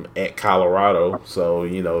at Colorado, so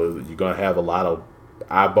you're gonna have a lot of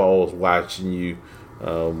eyeballs watching you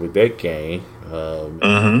with that game.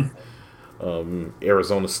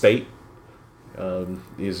 Arizona State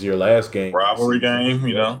is your last game, rivalry game,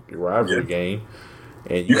 rivalry game,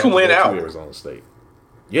 and you can win out Arizona State.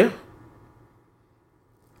 Yeah,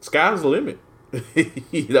 sky's the limit.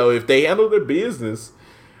 If they handle their business,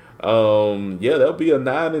 they'll be a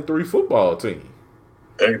 9-3 football team.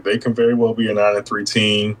 They can very well be a 9-3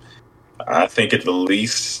 team. I think at the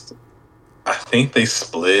least, they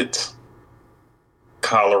split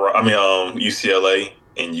UCLA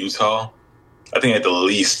and Utah. I think at the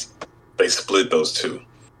least they split those 2,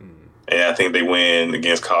 and I think they win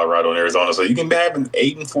against Colorado and Arizona. So you can have an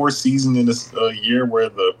 8-4 season in this year where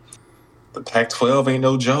the Pac-12 ain't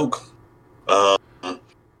no joke,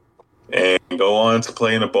 and go on to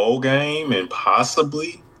play in a bowl game and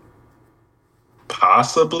possibly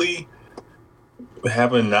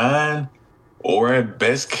have a 9 or at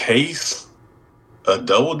best case a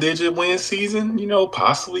double-digit win season.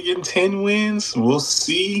 Possibly getting 10 wins. We'll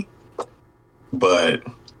see, but.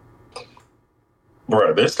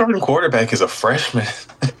 Bro, their starting quarterback is a freshman.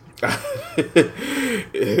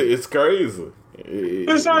 It's crazy.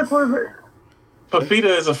 Their starting quarterback.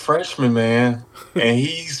 Fafita is a freshman, man, and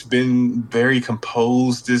he's been very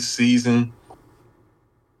composed this season.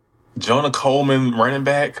 Jonah Coleman, running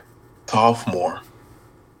back, sophomore.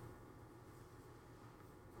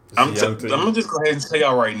 I'm gonna just go ahead and tell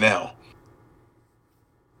y'all right now.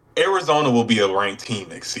 Arizona will be a ranked team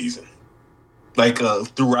next season.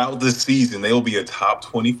 Throughout this season, they will be a top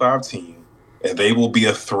 25 team, and they will be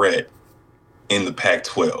a threat in the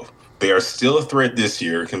Pac-12. They are still a threat this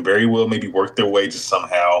year, can very well maybe work their way to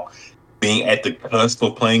somehow being at the cusp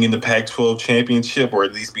of playing in the Pac-12 championship, or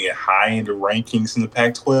at least being high in the rankings in the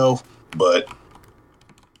Pac-12. But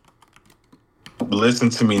listen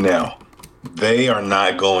to me now. They are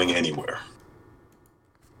not going anywhere.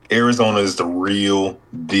 Arizona is the real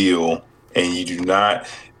deal, and you do not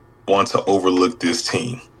want to overlook this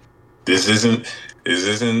team. This isn't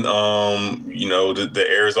the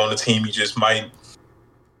Arizona team you just might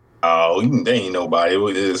they ain't nobody.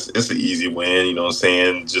 It's an easy win, you know what I'm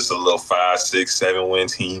saying? Just a little 5, 6, 7 win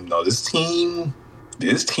team. No, this team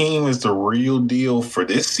is the real deal for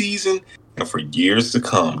this season and for years to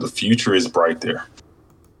come. The future is bright there.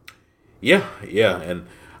 Yeah, and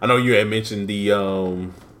I know you had mentioned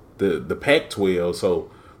the Pac-12.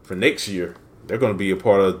 So for next year, they're going to be a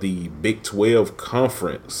part of the Big 12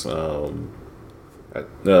 conference.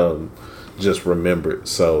 Just remembered.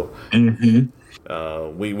 So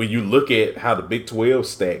when you look at how the Big 12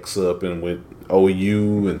 stacks up, and with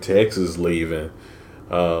OU and Texas leaving,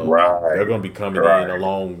 they're going to be coming in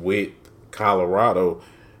along with Colorado.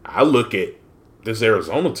 I look at this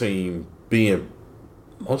Arizona team being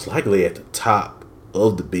most likely at the top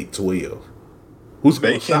of the Big 12. Who's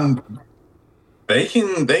going to stop? They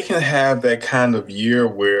can have that kind of year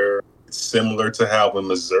where it's similar to how when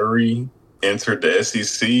Missouri entered the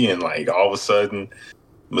SEC, and all of a sudden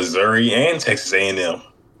Missouri and Texas A&M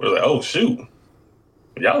were like, oh shoot,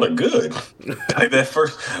 y'all are good. Like that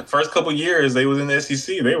first couple years they was in the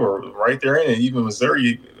SEC, they were right there in it. Even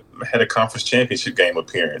Missouri had a conference championship game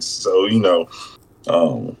appearance. So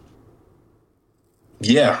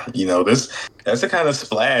yeah, that's the kind of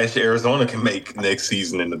splash Arizona can make next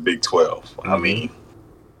season in the Big 12. Mm-hmm. I mean,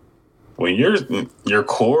 when your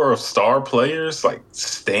core of star players, like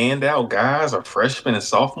standout guys, are freshmen and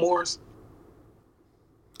sophomores,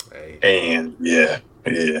 and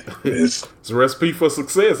it's a recipe for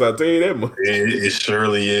success. I'll tell you that much. It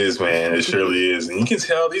surely is, man. It surely is, and you can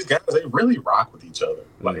tell these guys, they really rock with each other.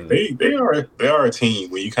 Like they are a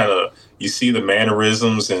team. When you see the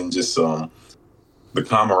mannerisms and just the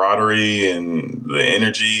camaraderie and the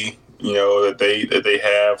energy, that they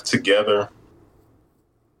have together.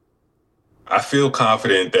 I feel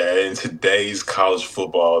confident that in today's college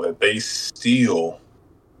football that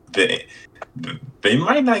they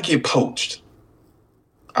might not get poached.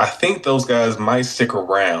 I think those guys might stick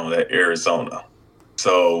around at Arizona.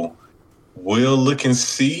 So we'll look and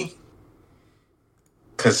see.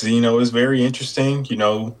 Because, it's very interesting.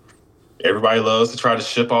 Everybody loves to try to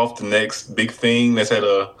ship off the next big thing that's at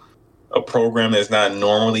a program that's not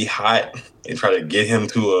normally hot and try to get him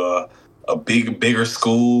to a bigger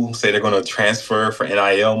school. Say they're going to transfer for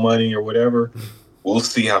NIL money or whatever. We'll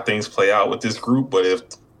see how things play out with this group. But if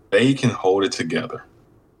they can hold it together,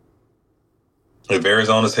 if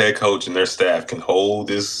Arizona's head coach and their staff can hold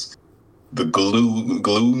the glue,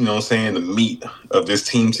 the meat of this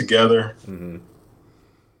team together,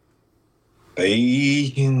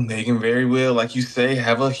 they can very well, like you say,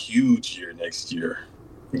 have a huge year next year.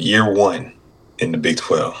 Year one in the Big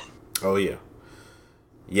 12. Oh, yeah.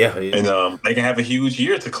 Yeah. And they can have a huge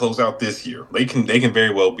year to close out this year. They can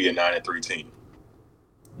very well be a 9-3 team.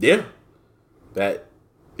 Yeah. That,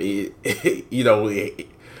 with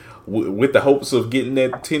the hopes of getting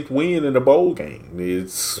that 10th win in the bowl game.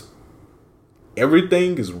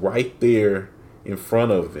 Everything is right there in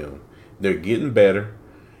front of them. They're getting better.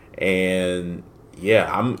 And yeah,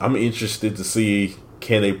 I'm interested to see,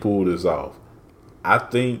 can they pull this off. I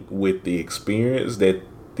think with the experience that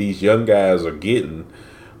these young guys are getting,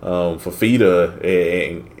 Fafita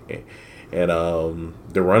and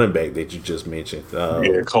the running back that you just mentioned,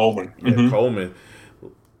 Coleman. Coleman,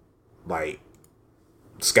 like,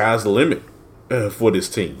 sky's the limit for this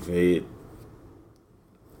team.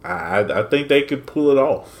 I think they could pull it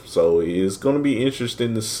off. So it's going to be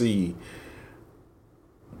interesting to see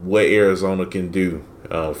what Arizona can do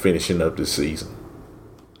finishing up this season.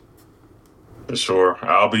 For sure,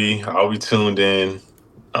 I'll be tuned in.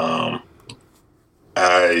 I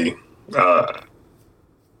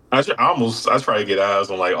try to get eyes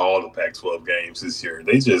on like all the Pac-12 games this year.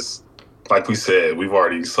 They just, like we said, we've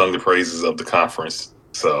already sung the praises of the conference.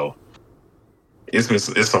 So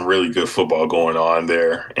it's some really good football going on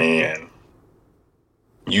there, and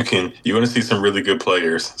you're going to see some really good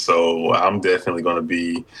players. So I'm definitely going to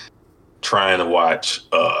be trying to watch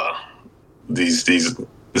these,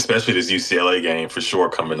 especially this UCLA game for sure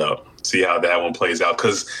coming up. See how that one plays out,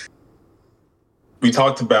 because we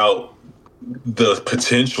talked about the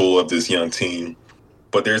potential of this young team,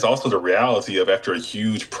 but there's also the reality of, after a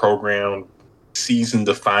huge program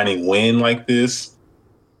season-defining win like this,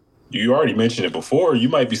 you already mentioned it before, you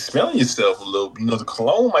might be smelling yourself a little. The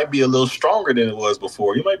cologne might be a little stronger than it was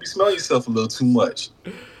before. You might be smelling yourself a little too much.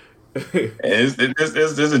 And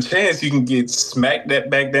there's a chance you can get smacked that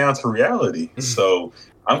back down to reality. So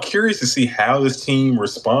I'm curious to see how this team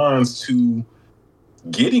responds to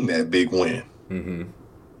getting that big win.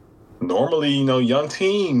 Normally, young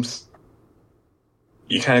teams,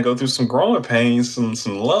 you kind of go through some growing pains, some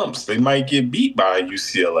lumps. They might get beat by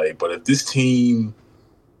UCLA, but if this team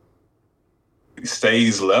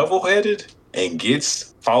stays level-headed and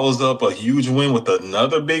follows up a huge win with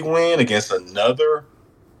another big win against another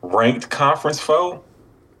ranked conference foe,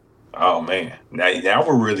 oh man, now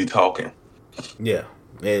we're really talking. Yeah,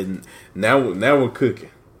 and now we're cooking.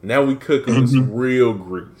 Now we cooking with some real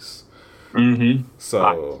grease.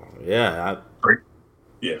 So yeah,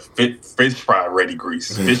 fish fry ready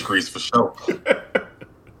grease, fish grease for sure.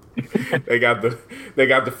 They got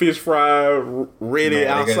the fish fry ready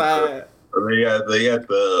outside. They got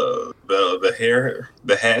the hair,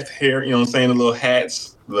 the hair. You know what I'm saying? The little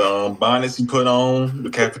hats, the bonnets you put on. The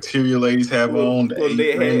cafeteria ladies have on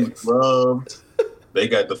the apron, gloves. They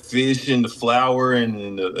got the fish and the flour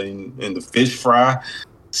and the fish fry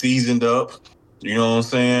seasoned up. You know what I'm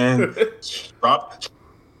saying?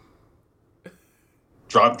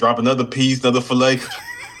 Drop another piece, another fillet.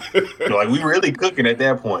 Like, we really cooking at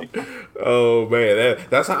that point. Oh man,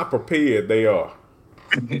 that's how prepared they are.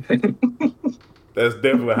 That's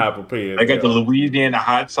definitely high prepared. They got the Louisiana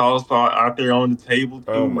hot sauce out there on the table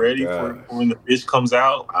Oh too, my ready for when the fish comes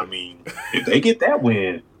out. I mean, if they get that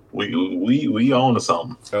win, we own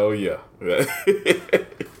something. Oh yeah.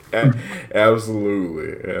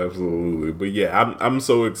 Absolutely. But yeah, I'm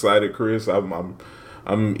so excited, Chris. I'm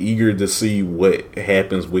eager to see what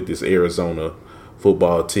happens with this Arizona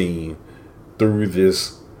football team through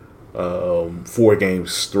this 4-game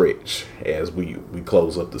stretch as we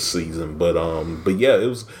close up the season. But yeah, it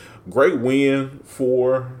was a great win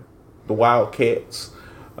for the Wildcats.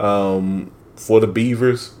 For the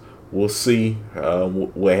Beavers, we'll see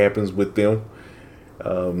what happens with them.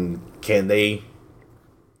 Can they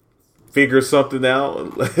figure something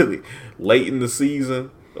out late in the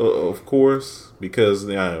season? Of course, because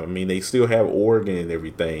I mean they still have Oregon and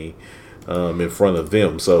everything in front of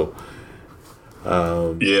them. So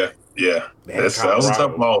yeah, that was a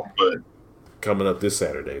tough loss, but coming up this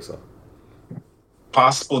Saturday, so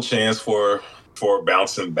possible chance for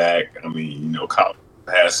bouncing back. I mean, Colorado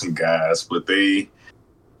has some guys, but they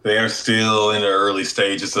are still in the early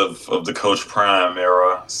stages of the Coach Prime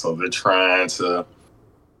era, so they're trying to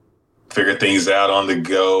figure things out on the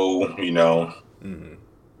go. Mm-hmm.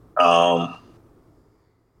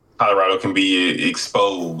 Colorado can be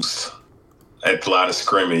exposed at the line of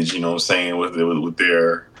scrimmage, what I'm saying, with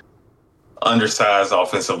their undersized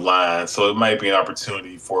offensive line. So it might be an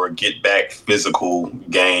opportunity for a get back physical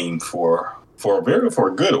game for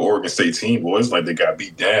a good Oregon State team. Boy, it's like they got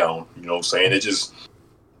beat down. You know what I'm saying?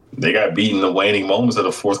 They got beat in the waning moments of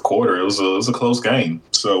the fourth quarter. It was a close game.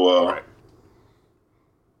 So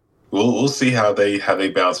we'll see how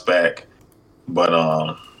they bounce back. But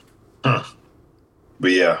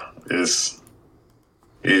yeah,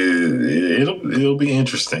 it'll be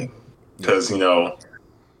interesting because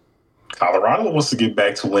Colorado wants to get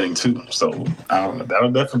back to winning too. So I don't know.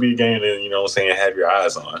 That'll definitely be a game that have your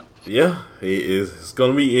eyes on. Yeah, it's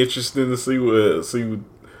going to be interesting to see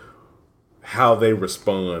how they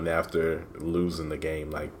respond after losing the game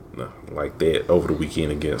like that over the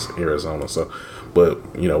weekend against Arizona. So,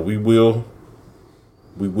 but we will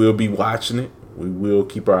be watching it. We will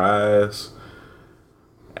keep our eyes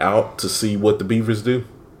out to see what the Beavers do.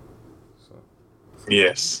 So.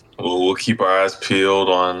 Yes, we'll keep our eyes peeled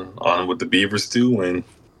on what the Beavers do, and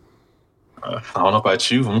I don't know about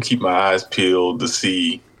you. I'm gonna keep my eyes peeled to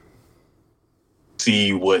see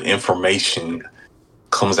what information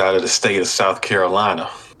comes out of the state of South Carolina.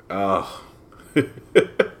 Oh.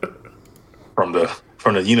 from the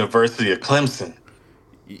University of Clemson.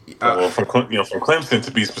 From Clemson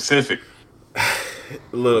to be specific.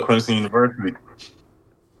 Look, Clemson University.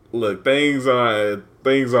 Look, things are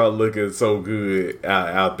looking so good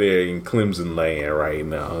out there in Clemson land right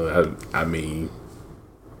now. I mean,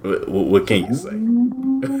 what can you say?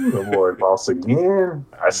 The boy lost again.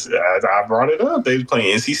 I brought it up. They was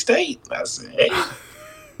playing NC State. I said, hey,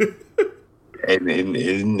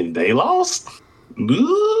 and they lost.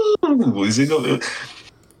 Ooh,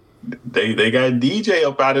 they got DJ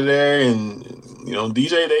up out of there, and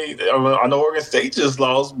DJ. I know Oregon State just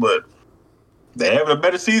lost, but they having a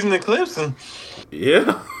better season than Clemson.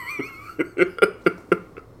 Yeah.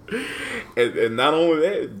 and not only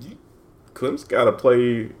that, Clemson got to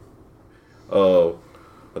play a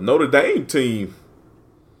Notre Dame team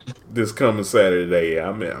this coming Saturday.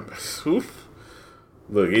 I mean,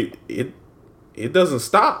 look, it doesn't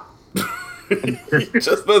stop.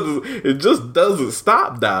 It just doesn't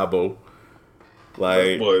stop, Dabo.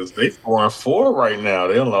 Like, boys, they 4-4 right now.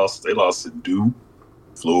 They lost to Duke,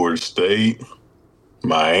 Florida State,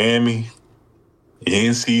 Miami,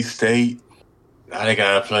 NC State. Now they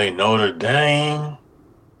gotta play Notre Dame.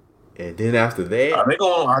 And then after that, are they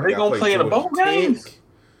gonna play in a bowl game?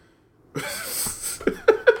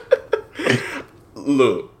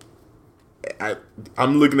 Look,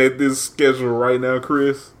 I'm looking at this schedule right now,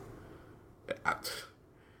 Chris.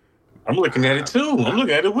 I'm looking at it too. I'm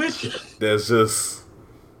looking at it with you. There's just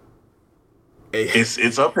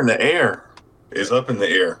it's up in the air. It's up in the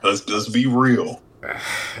air. Let's be real.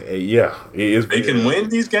 Yeah, it is. They can win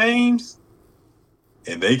these games,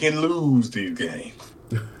 and they can lose these games.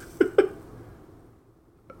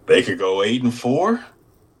 They could go 8-4.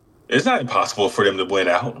 It's not impossible for them to win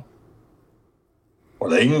out, or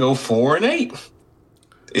they can go 4-8.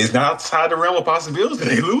 It's not outside the realm of possibility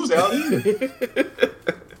they lose out either.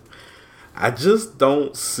 I just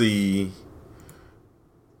don't see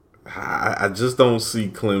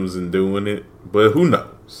Clemson doing it, but who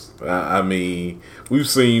knows? I mean, we've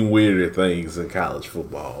seen weirder things in college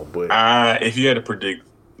football. But if you had to predict,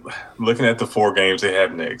 looking at the 4 games they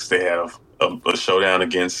have next, they have a showdown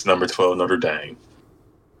against number 12 Notre Dame.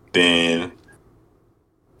 Then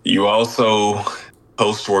You also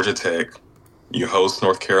host Georgia Tech. You host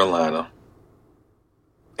North Carolina.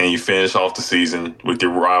 And you finish off the season with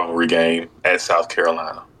your rivalry game at South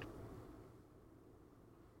Carolina.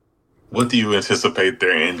 What do you anticipate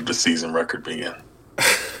their end of the season record being?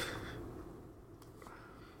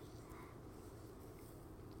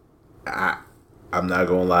 I'm not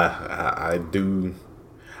gonna lie.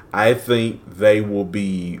 I think they will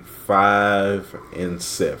be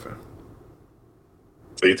 5-7.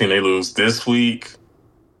 So you think they lose this week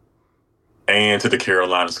and to the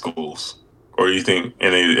Carolina schools? Or you think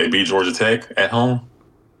and they beat Georgia Tech at home?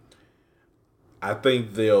 I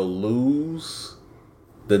think they'll lose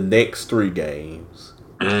the next 3 games.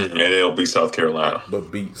 And they'll beat South Carolina.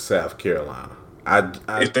 But beat South Carolina. I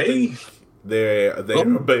if think they're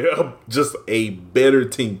just a better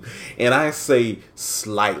team. And I say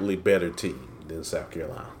slightly better team than South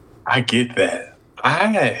Carolina. I get that.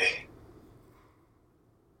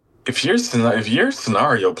 If your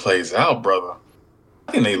scenario plays out, brother,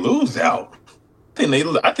 I think they lose out.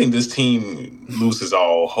 I think this team loses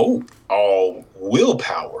all hope, all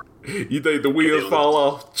willpower. You think the wheels fall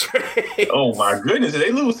off tracks? Oh my goodness! If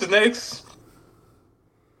they lose the next,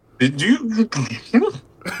 did you?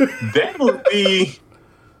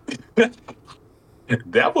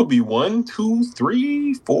 That would be 1, 2,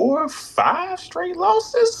 3, 4, 5 straight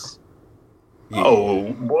losses. Yeah.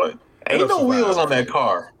 Oh boy, ain't no wheels on that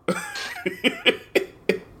car.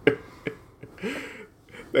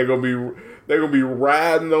 They're gonna be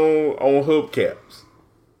riding on hubcaps.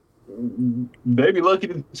 They be lucky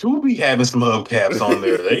to be having some hubcaps on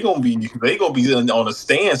there. They gonna be on a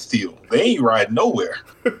standstill. They ain't riding nowhere.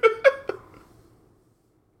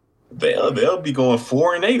 They'll be going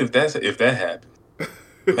 4-8 if that happens.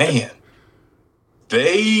 Man,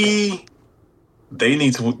 they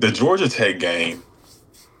need to. The Georgia Tech game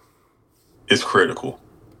is critical.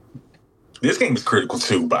 This game is critical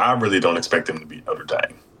too, but I really don't expect them to beat Notre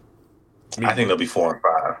Dame. I think they'll be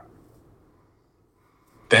 4-5.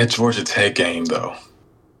 That Georgia Tech game, though,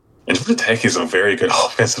 and Georgia Tech is a very good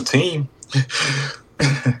offensive team.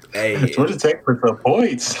 Hey, Georgia Tech puts up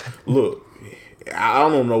points. Look, I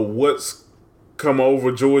don't know what's come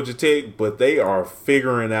over Georgia Tech, but they are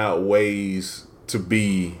figuring out ways to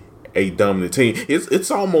be a dominant team. It's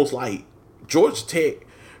almost like Georgia Tech.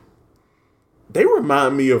 They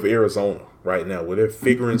remind me of Arizona right now, where they're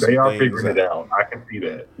figuring some things out. They are figuring it out. I can see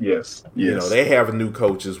that. Yes. You know, they have a new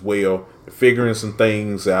coach as well. They're figuring some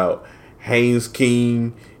things out. Haynes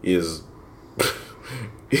King is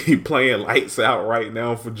he playing lights out right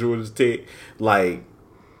now for Georgia Tech. Like,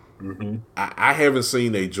 I haven't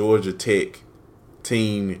seen a Georgia Tech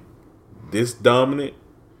team this dominant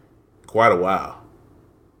quite a while.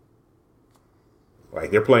 Like,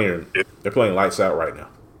 they're playing lights out right now.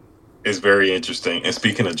 It's very interesting. And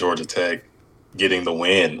speaking of Georgia Tech getting the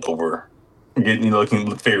win over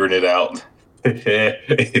figuring it out.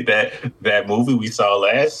 that movie we saw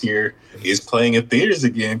last year is playing in theaters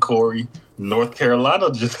again, Corey. North Carolina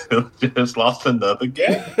just lost another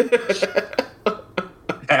game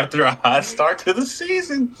after a hot start to the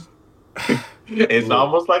season. It's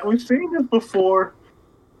almost like we've seen this before.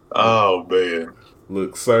 Oh man.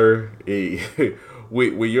 Look, sir,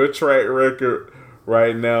 with your track record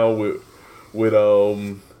right now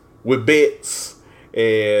with bets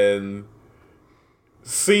and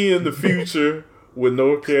seeing the future with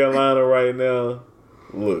North Carolina right now,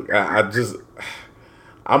 look,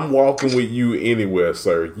 I'm walking with you anywhere,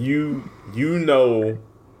 sir. You know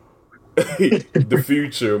the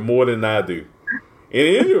future more than I do, and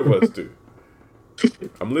any of us do.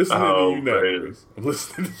 I'm listening to you now, Chris. I'm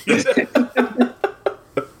listening to you.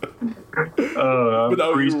 I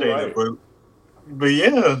appreciate it, but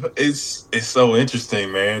yeah, it's so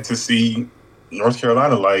interesting, man, to see North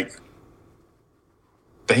Carolina like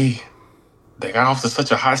they got off to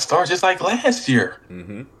such a hot start, just like last year.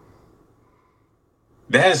 Mm-hmm.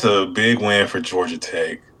 That is a big win for Georgia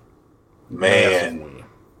Tech, man.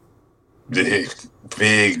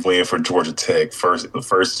 Big win for Georgia Tech. The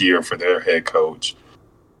first year for their head coach.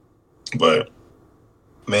 But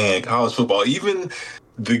man, college football, even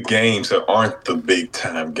the games that aren't the big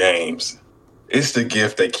time games, it's the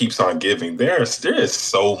gift that keeps on giving. There is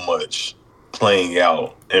so much playing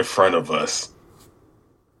out in front of us.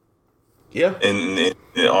 Yeah, and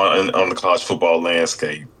on the college football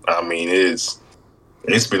landscape, I mean, it's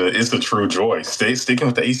a true joy. Sticking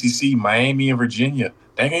with the ACC, Miami and Virginia.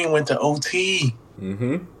 That game went to OT.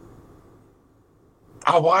 Mm-hmm.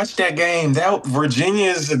 I watched that game. That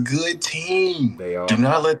Virginia is a good team. They are. Do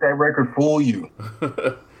not let that record fool you.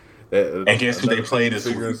 And guess who they played this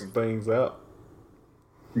week? Figuring some things out.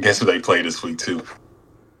 Guess who they played this week too?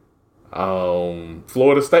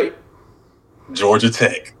 Florida State. Georgia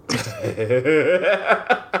Tech.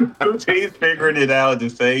 Two teams figuring it out at the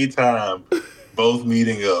same time, both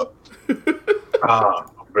meeting up. Ah,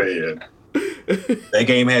 man. That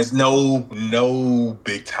game has no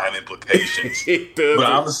big time implications. It doesn't. But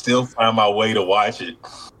I'm still find my way to watch it.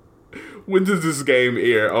 When does this game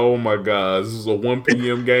air? Oh my God. This is a 1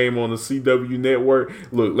 p.m. game on the CW network.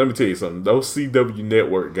 Look, let me tell you something. Those CW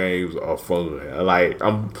network games are fun.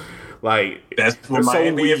 That's what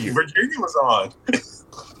Miami and Virginia was on.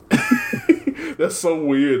 That's so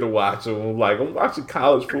weird to watch them. Like, I'm watching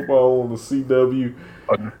college football on the CW.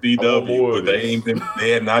 On the CW, but they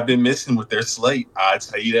have not been missing with their slate. I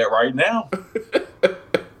tell you that right now.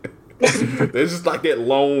 It's just like that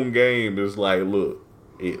long game. It's like, look,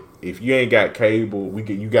 if you ain't got cable,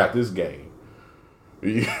 you got this game.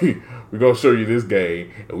 We're gonna show you this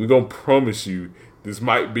game, and we're gonna promise you this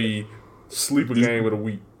might be sleeper game of the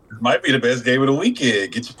week. It might be the best game of the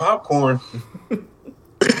weekend. Get your popcorn.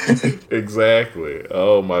 Exactly.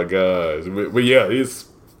 Oh my gosh. But yeah,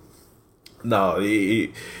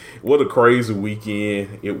 what a crazy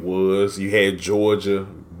weekend it was. You had Georgia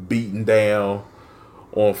beating down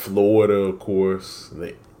on Florida, of course.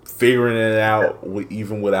 Figuring it out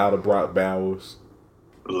even without a Brock Bowers.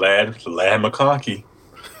 Lad McConkey.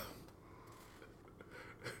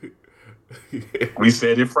 We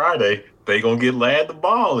said it Friday. They gonna get Lad the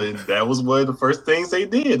ball, and that was one of the first things they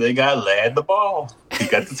did. They got Lad the ball. He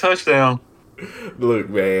got the touchdown. Look,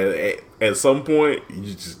 man, at some point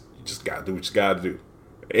you just gotta do what you gotta do.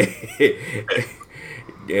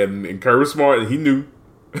 and Kirby Smart, he knew.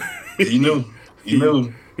 He knew.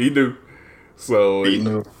 So he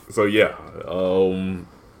knew. So yeah.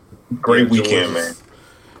 Great weekend, man.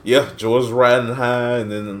 Yeah, Georgia's riding high,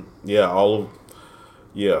 and then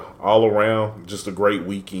all around, just a great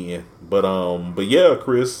weekend. But yeah,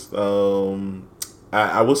 Chris, I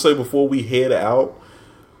will say before we head out,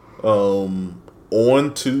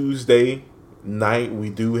 on Tuesday night we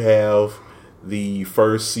do have the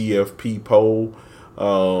first CFP poll.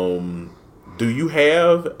 Do you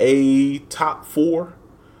have a top 4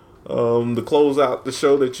 to close out the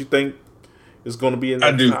show that you think is going to be in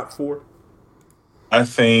the top 4? I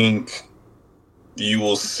think you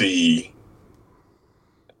will see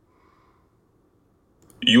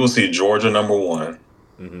Georgia number 1.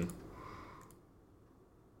 Mm-hmm.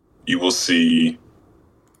 You will see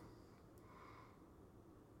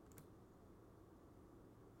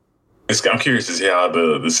I'm curious to see how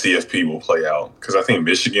the CFP will play out, because I think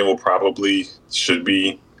Michigan should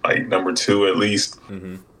be like number 2 at least.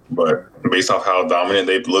 Mm-hmm. But based off how dominant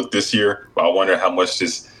they've looked this year, I wonder how much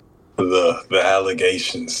the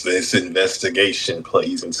allegations, this investigation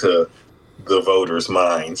plays into the voters'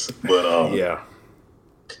 minds. But yeah.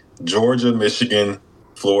 Georgia, Michigan,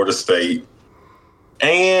 Florida State,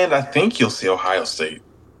 and I think you'll see Ohio State.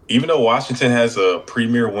 Even though Washington has a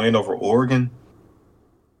premier win over Oregon,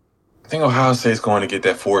 I think Ohio State's going to get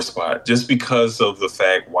that 4th spot just because of the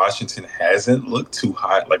fact Washington hasn't looked too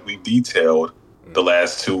hot like we detailed the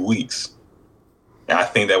last 2 weeks. And I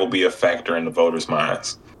think that will be a factor in the voters'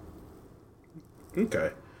 minds.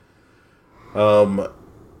 Okay.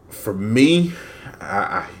 For me,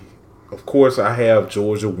 I of course I have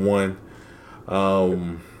Georgia 1.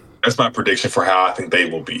 That's my prediction for how I think they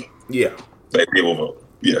will be. Yeah. They will vote.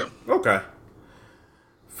 Yeah. Okay.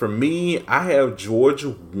 For me, I have Georgia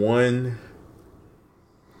 1,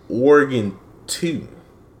 Oregon 2.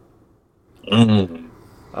 Mm-hmm.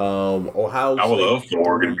 Ohio State. I would love for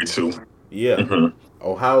Oregon to be 2. Yeah. Mm-hmm.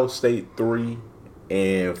 Ohio State 3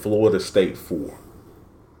 and Florida State 4.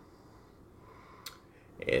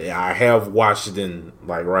 And I have Washington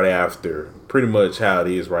like right after, pretty much how it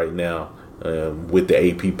is right now, with the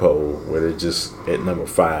AP poll, where they're just at number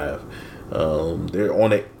 5. They're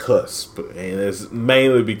on that cusp, and it's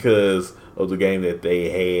mainly because of the game that they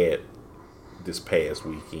had this past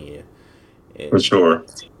weekend. And for sure.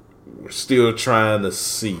 We're still trying to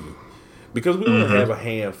see, because we only have a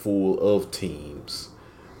handful of teams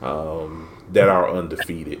that are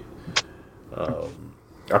undefeated.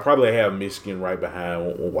 I probably have Michigan right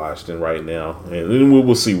behind Washington right now, and then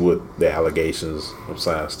we'll see what the allegations of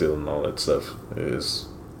sign stealing and all that stuff is.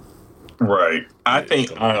 Right. I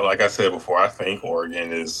think, like I said before, I think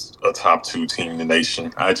Oregon is a top 2 team in the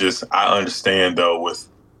nation. I understand, though, with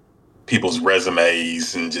people's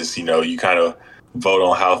resumes and just, you kind of vote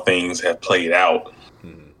on how things have played out.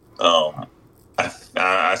 Mm-hmm.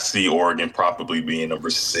 I see Oregon probably being number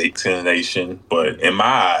 6 in the nation, but in my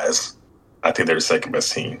eyes, I think they're the second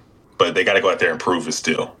best team. But they got to go out there and prove it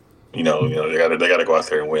still. They got to go out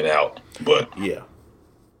there and win out. But yeah.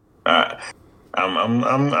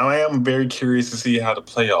 I am very curious to see how the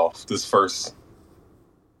first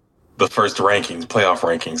playoff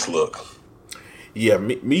rankings look. Yeah,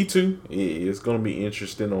 me too. It's going to be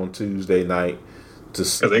interesting on Tuesday night to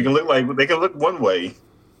see. They can look one way,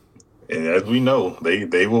 and as we know,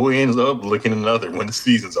 they will end up looking another when the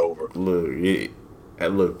season's over. Look,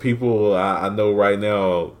 people I know right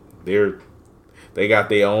now, they got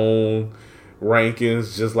their own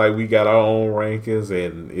rankings, just like we got our own rankings,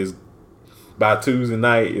 and it's by Tuesday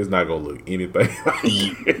night, it's not gonna look anything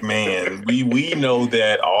like Man, we know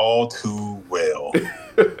that all too well.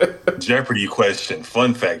 Jeopardy question.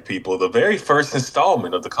 Fun fact, people. The very first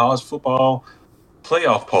installment of the college football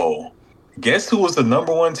playoff poll. Guess who was the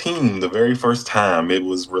number one team the very first time it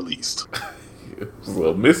was released?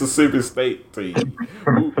 So Mississippi State team.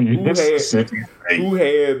 Who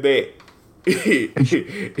had that?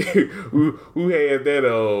 who had that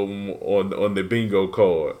on the bingo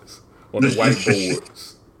cards on the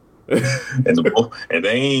whiteboards? and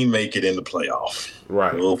they ain't make it in the playoff.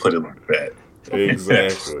 Right. We'll put it like that.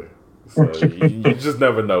 Exactly. So you just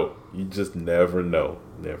never know. You just never know.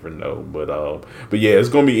 Never know. But yeah, it's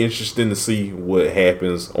gonna be interesting to see what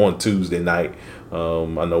happens on Tuesday night.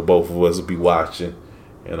 I know both of us will be watching,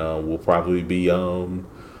 and we'll probably be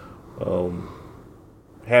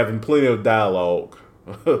having plenty of dialogue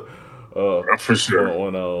for sure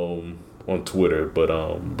on Twitter.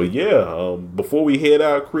 But yeah, before we head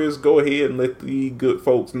out, Chris, go ahead and let the good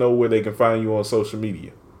folks know where they can find you on social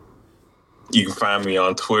media. You can find me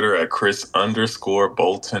on Twitter at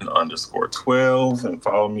Chris_Bolton_12 and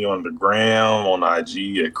follow me on the gram on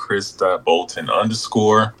IG at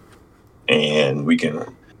Chris.Bolton_. And we can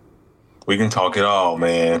talk it all,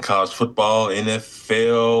 man. College football,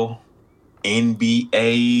 NFL,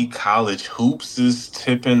 NBA, college hoops is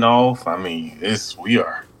tipping off. I mean, we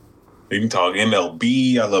can talk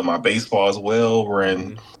MLB. I love my baseball as well. We're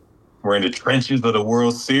in the trenches of the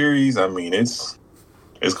World Series. I mean, it's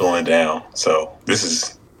going down. So this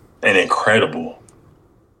is an incredible,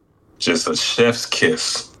 just a chef's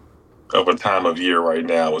kiss of a time of year right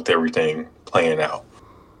now with everything playing out.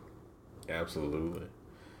 Absolutely.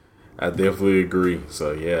 I definitely agree.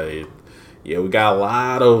 So yeah, we got a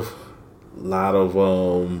lot of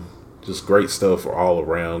just great stuff all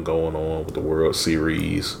around going on with the World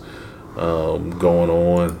Series going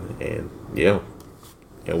on, and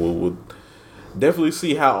we'll definitely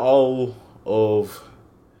see how all of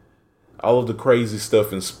the crazy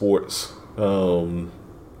stuff in sports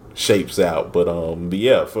shapes out. But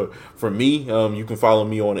yeah, for me, you can follow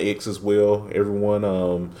me on X as well. Everyone,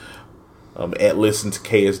 at Listen to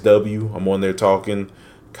KSW. I'm on there talking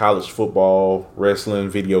college football, wrestling,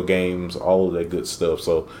 video games, all of that good stuff.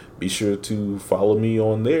 So be sure to follow me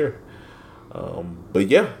on there. But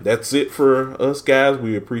yeah, that's it for us, guys.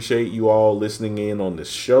 We appreciate you all listening in on this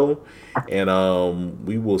show, and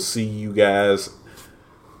we will see you guys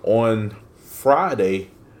on Friday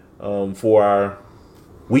for our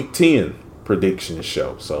Week 10 prediction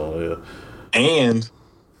show. So and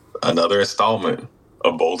another installment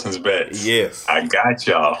of Bolton's Bets. Yes, I got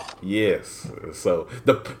y'all. Yes. So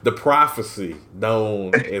the prophecy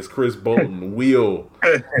known as Chris Bolton will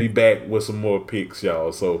be back with some more picks,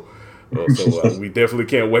 y'all. So we definitely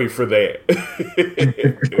can't wait for that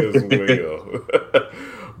as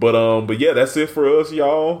well. But yeah, that's it for us,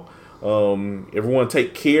 y'all. Everyone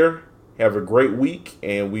take care. Have a great week,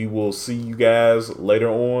 and we will see you guys later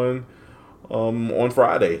on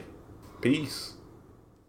Friday. Peace.